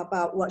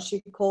about what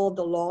she called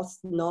the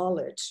lost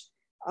knowledge.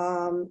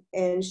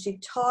 And she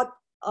taught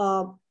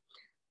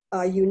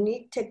a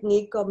unique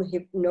technique of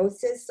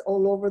hypnosis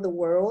all over the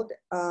world.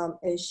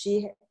 And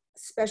she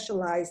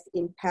specialized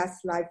in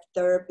past life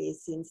therapy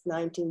since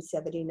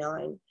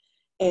 1979.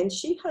 And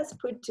she has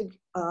put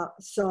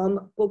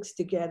some books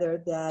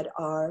together that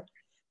are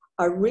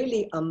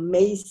really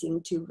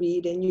amazing to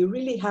read. And you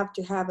really have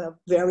to have a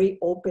very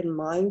open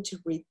mind to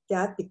read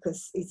that,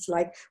 because it's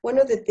like one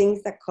of the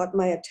things that caught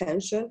my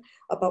attention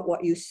about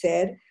what you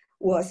said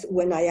was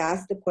when I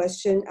asked the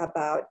question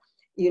about,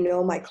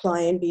 my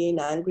client being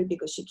angry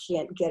because she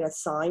can't get a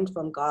sign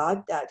from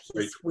God that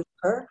he's with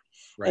her.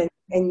 Right.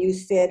 And you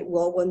said,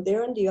 well, when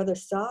they're on the other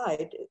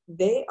side,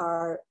 they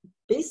are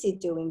busy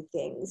doing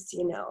things,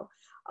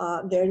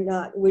 they're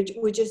not,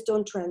 we just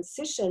don't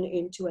transition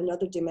into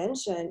another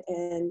dimension,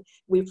 and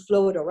we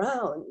float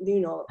around,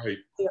 Right.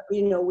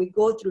 We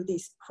go through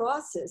this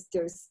process.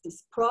 There's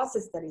this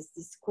process that is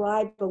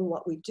described on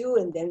what we do,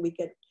 and then we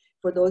get,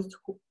 for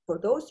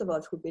those of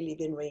us who believe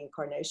in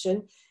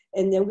reincarnation,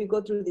 and then we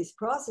go through this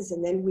process,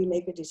 and then we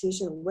make a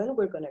decision when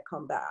we're going to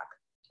come back,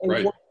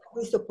 and what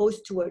we're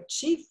supposed to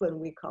achieve when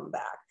we come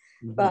back.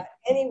 Mm-hmm. But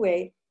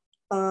anyway,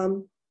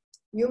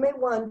 you may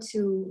want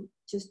to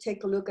just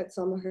take a look at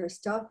some of her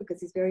stuff,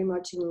 because it's very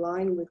much in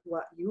line with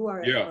what you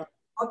are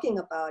talking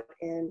about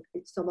and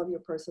some of your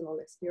personal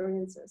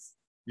experiences.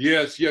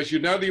 Yes.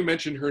 Now that you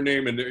mentioned her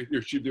name and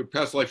the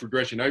past life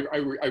regression,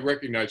 I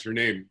recognize her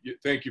name.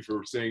 Thank you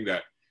for saying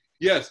that.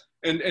 Yes,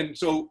 and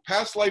so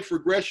past life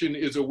regression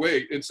is a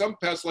way, and some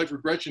past life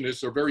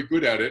regressionists are very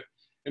good at it,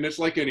 And it's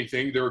like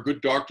anything. There are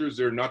good doctors,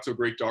 there are not so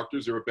great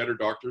doctors, there are better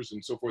doctors,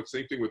 and so forth.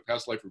 Same thing with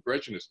past life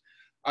regressionists.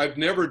 I've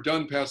never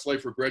done past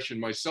life regression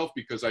myself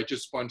because I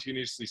just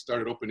spontaneously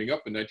started opening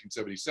up in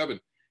 1977.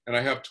 And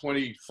I have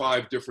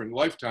 25 different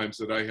lifetimes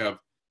that I have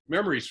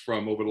memories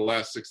from over the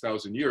last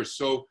 6,000 years.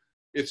 So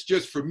it's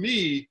just, for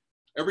me,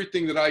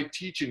 everything that I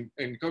teach and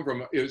come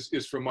from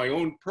is from my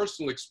own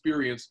personal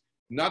experience,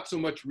 not so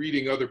much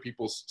reading other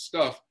people's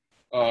stuff,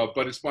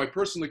 but it's my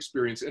personal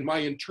experience and my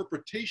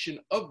interpretation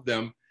of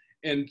them,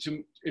 and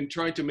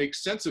trying to make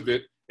sense of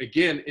it,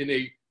 again, in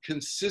a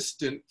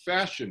consistent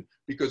fashion,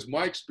 because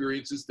my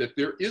experience is that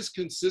there is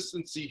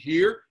consistency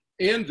here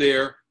and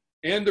there,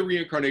 and the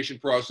reincarnation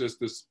process,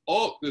 there's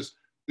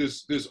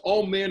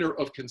all manner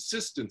of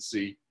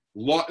consistency,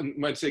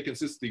 might say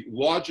consistency,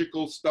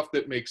 logical stuff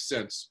that makes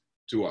sense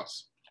to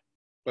us.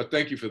 But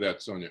thank you for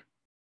that, Sonia.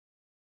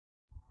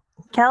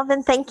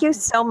 Kelvin, thank you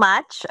so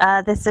much.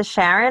 This is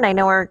Sharon. I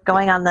know we're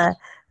going on the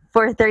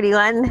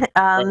 4:31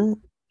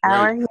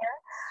 hour here.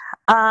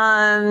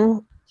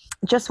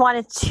 Just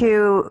wanted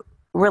to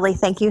really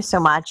thank you so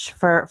much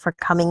for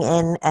coming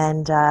in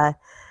and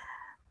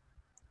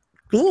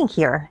being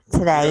here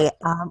today.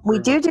 We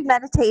do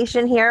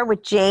meditation here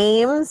with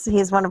James.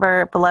 He's one of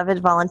our beloved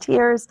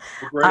volunteers.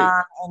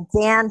 And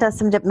Dan does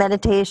some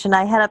meditation.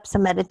 I head up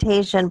some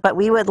meditation, but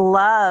we would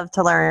love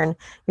to learn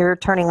your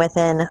turning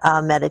within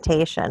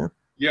meditation.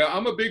 Yeah,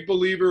 I'm a big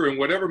believer in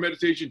whatever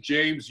meditation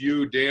James,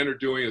 you, Dan are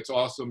doing. It's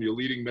awesome. You're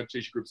leading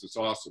meditation groups. It's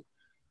awesome.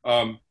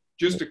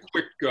 Just a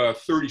quick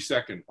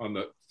 30-second on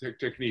the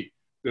technique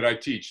that I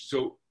teach.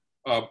 So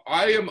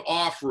I am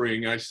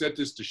offering, I said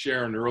this to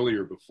Sharon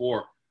earlier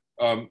before,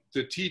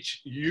 to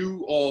teach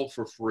you all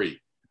for free.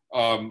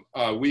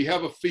 We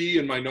have a fee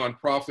in my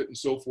nonprofit and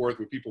so forth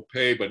where people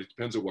pay, but it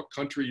depends on what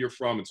country you're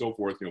from and so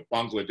forth. You know,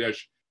 Bangladesh,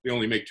 they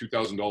only make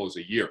 $2,000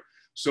 a year.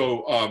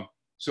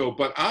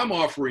 But I'm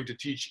offering to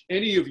teach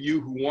any of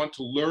you who want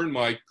to learn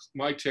my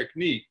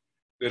technique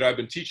that I've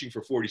been teaching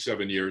for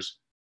 47 years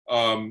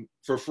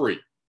for free,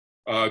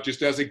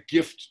 just as a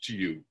gift to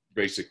you,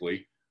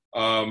 basically.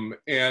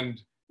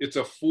 And it's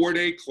a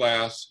 4-day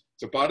class.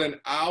 It's about an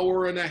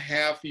hour and a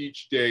half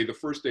each day. The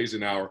first day's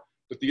an hour,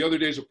 but the other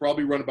days will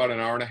probably run about an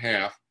hour and a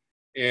half.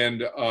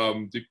 And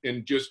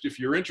just if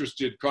you're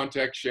interested,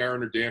 contact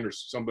Sharon or Dan or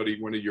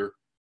somebody, one of your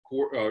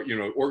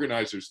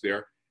organizers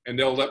there, and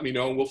they'll let me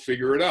know and we'll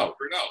figure it out.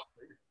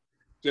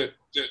 That's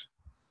it.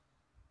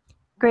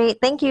 Great.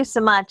 Thank you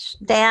so much,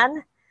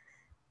 Dan.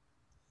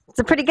 It's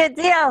a pretty good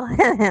deal.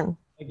 Thank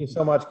you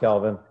so much,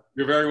 Kelvin.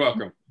 You're very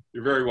welcome.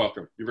 You're very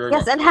welcome. You're very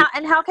welcome. Yes,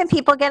 and how can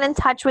people get in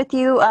touch with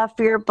you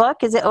for your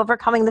book? Is it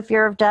Overcoming the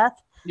Fear of Death?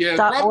 Yeah,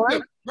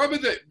 probably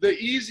the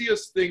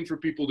easiest thing for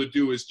people to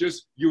do is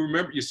just,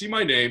 you see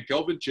my name,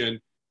 Kelvin Chin,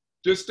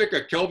 just stick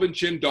a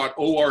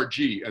kelvinchin.org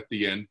at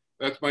the end.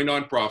 That's my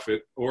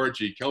nonprofit, org,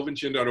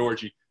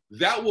 kelvinchin.org.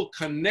 That will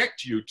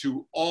connect you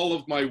to all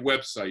of my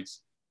websites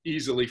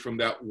easily from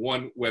that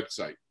one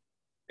website.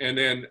 And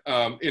then,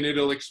 and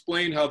it'll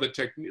explain how the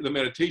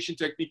meditation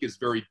technique is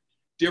very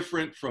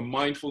different from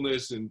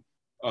mindfulness, and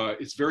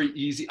it's very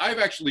easy. I've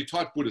actually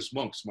taught Buddhist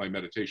monks my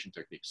meditation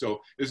technique. So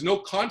there's no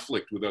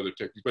conflict with other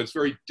techniques, but it's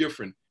very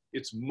different.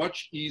 It's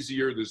much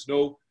easier. There's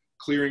no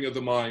clearing of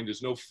the mind.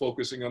 There's no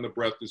focusing on the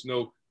breath. There's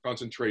no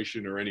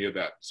concentration or any of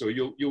that. So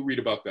you'll read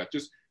about that.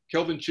 Just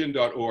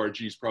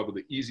kelvinchin.org is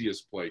probably the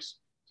easiest place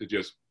to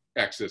just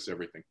access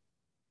everything.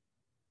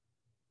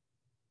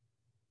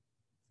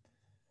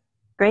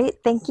 Great.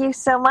 Thank you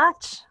so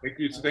much.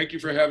 Thank you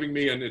for having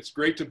me. And it's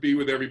great to be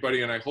with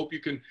everybody. And I hope you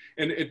can,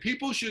 and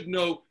people should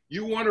know,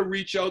 you want to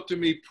reach out to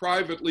me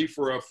privately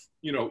for a,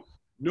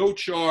 no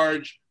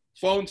charge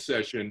phone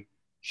session.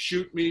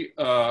 Shoot me,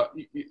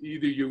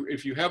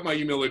 if you have my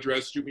email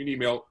address, shoot me an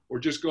email, or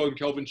just go to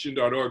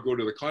kelvinchin.org, go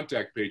to the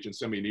contact page and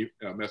send me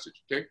a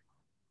message. Okay.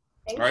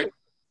 All right.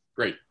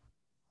 Great.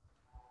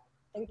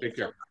 Take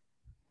care.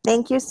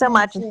 Thank you so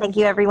much. And thank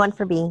you everyone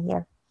for being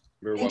here.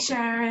 Thanks,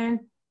 Sharon.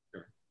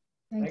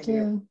 Thank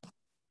you.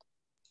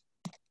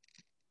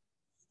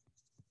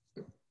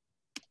 See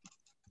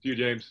you,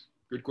 James.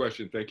 Good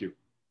question. Thank you.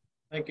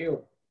 Thank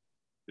you.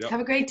 Yep. Have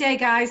a great day,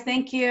 guys.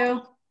 Thank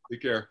you.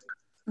 Take care.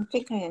 I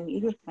think I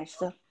unmuted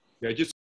myself. Yeah, just